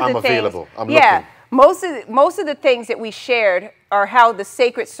most of the I'm things. available. I'm yeah. looking. Most of the things that we shared are how the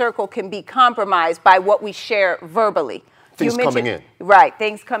sacred circle can be compromised by what we share verbally. Things coming in. Right,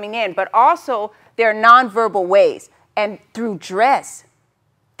 things coming in. But also, there are nonverbal ways. And through dress,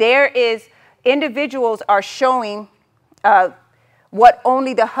 individuals are showing what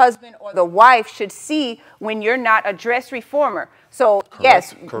only the husband or the wife should see when you're not a dress reformer. So,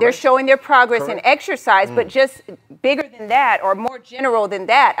 yes, they're showing their progress in exercise, but just bigger than that or more general than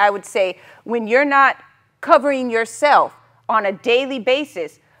that, I would say, when you're not covering yourself on a daily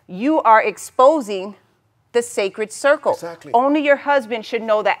basis, you are exposing the sacred circle. Exactly. Only your husband should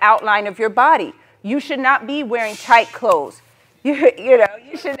know the outline of your body. You should not be wearing tight clothes. You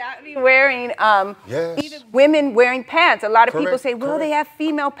should not be wearing, even women wearing pants. A lot of people say, well, they have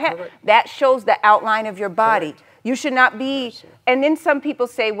female pants. That shows the outline of your body. You should not be, and then some people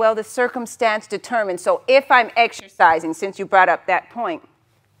say, well, the circumstance determines. So if I'm exercising, since you brought up that point,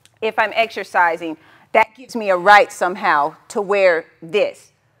 if I'm exercising, that gives me a right somehow to wear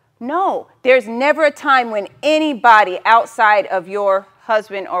this. No, there's never a time when anybody outside of your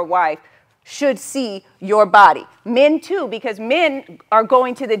husband or wife should see your body. Men too, because men are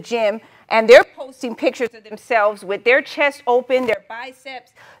going to the gym and they're posting pictures of themselves with their chest open, their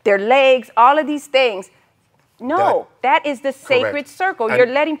biceps, their legs, all of these things. No, that is the sacred circle. And you're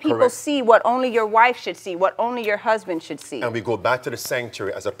letting people see what only your wife should see, what only your husband should see. And we go back to the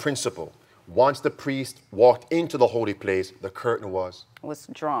sanctuary as a principle. Once the priest walked into the holy place, the curtain was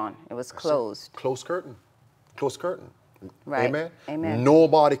drawn. It was closed. Closed curtain. Closed curtain. Right. Amen? Amen.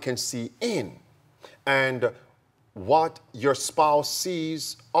 Nobody can see in. And what your spouse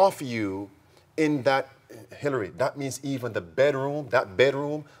sees of you in that, Hillary, that means even the bedroom, that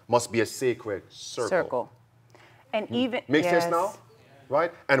bedroom must be a sacred circle. And even, Makes sense now?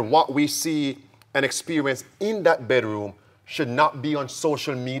 Right? And what we see and experience in that bedroom should not be on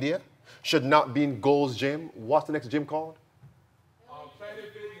social media, should not be in Gold's Gym. What's the next gym called?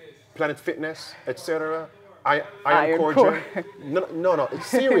 Planet Fitness. Planet Fitness, etc. Iron core core. gym. No, it's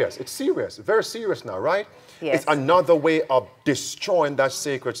serious. It's serious. Very serious now, right? Yes. It's another way of destroying that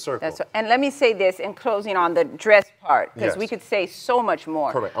sacred circle. That's right. And let me say this in closing on the dress part, because we Yes. could say so much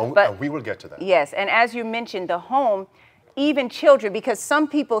more. Correct. But And we will get to that. yes, and as you mentioned, the home, even children, because some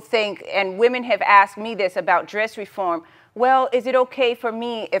people think, and women have asked me this about dress reform, well, is it okay for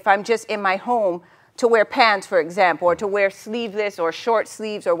me if I'm just in my home to wear pants, for example, or to wear sleeveless or short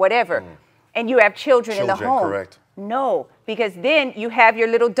sleeves or whatever, and you have children in the home? Correct. No, because then you have your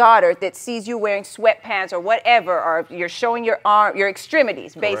little daughter that sees you wearing sweatpants or whatever, or you're showing your arm, your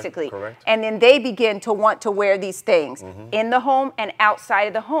extremities, basically. Correct. And then they begin to want to wear these things in the home and outside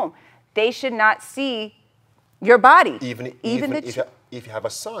of the home. They should not see your body. Even the if you have a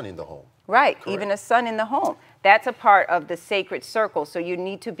son in the home. right, Correct. even a son in the home. That's a part of the sacred circle. So you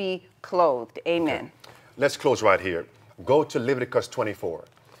need to be clothed. Amen. Let's close right here. Go to Leviticus 24.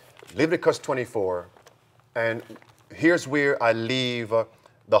 Leviticus 24, and here's where I leave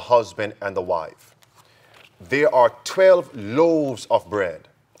the husband and the wife. There are 12 loaves of bread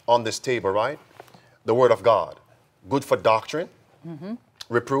on this table, right? The word of God. Good for doctrine,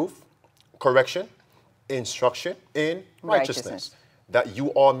 reproof, correction, instruction in righteousness. That you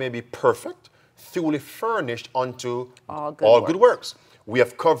all may be perfect, thoroughly furnished unto All good good works. We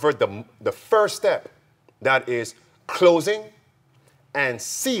have covered the first step, that is closing and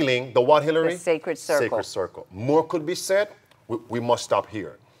sealing the what, Hillary? The sacred circle. Sacred circle. More could be said. We must stop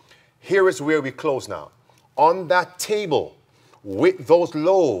here. Here is where we close now. On that table, with those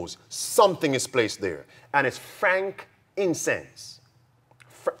loaves, something is placed there, and it's frankincense.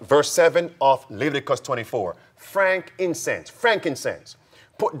 Verse 7 of Leviticus 24. Frankincense.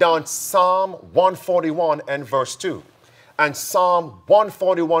 Put down Psalm 141 and verse 2. And Psalm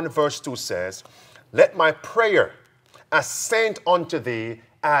 141 verse 2 says, let my prayer ascend unto thee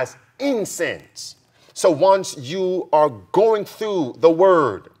as incense. So once you are going through the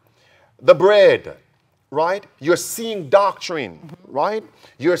word, the bread, right? You're seeing doctrine, right?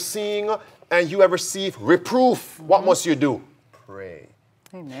 You're seeing and you have received reproof. What must you do? Pray.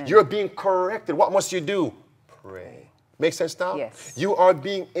 Amen. You're being corrected. What must you do? Pray. Make sense now? Yes. You are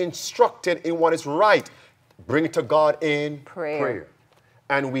being instructed in what is right. Bring it to God in prayer.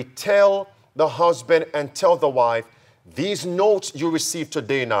 And we tell the husband and tell the wife, these notes you receive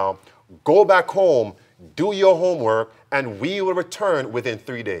today now, go back home, do your homework, and we will return within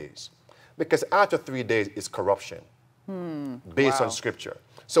 3 days. Because after 3 days is corruption, based on scripture.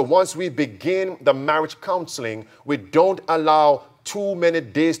 So once we begin the marriage counseling, we don't allow too many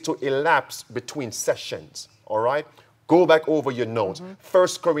days to elapse between sessions, all right? Go back over your notes. 1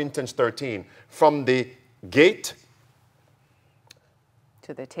 Corinthians 13, from the gate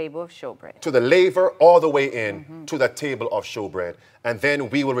To the table of showbread. to the laver, all the way in to the table of showbread. And then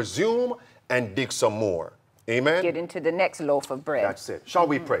we will resume and dig some more. Amen? Get into the next loaf of bread. That's it. Shall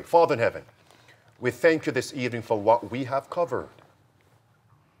we pray? Father in heaven, we thank you this evening for what we have covered.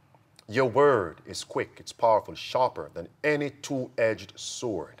 Your word is quick, it's powerful, sharper than any two-edged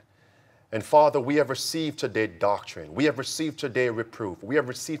sword. And Father, we have received today doctrine. We have received today reproof. We have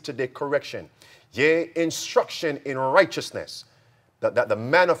received today correction. Yea, instruction in righteousness. That the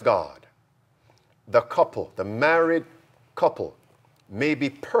man of God, the couple, the married couple, may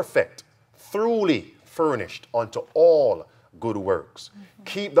be perfect, thoroughly furnished unto all good works.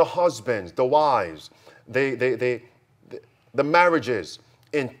 Keep the husbands, the wives, the marriages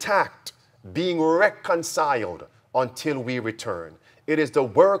intact, being reconciled until we return. It is the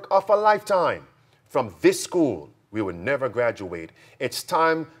work of a lifetime. From this school, we will never graduate. It's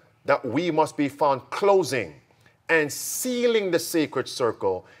time that we must be found closing and sealing the sacred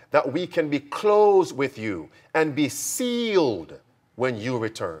circle, that we can be closed with you and be sealed when you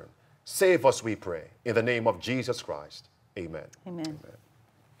return. Save us, we pray, in the name of Jesus Christ. Amen. Amen. Amen.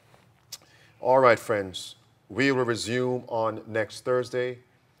 All right, friends, we will resume on next Thursday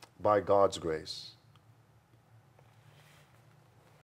by God's grace.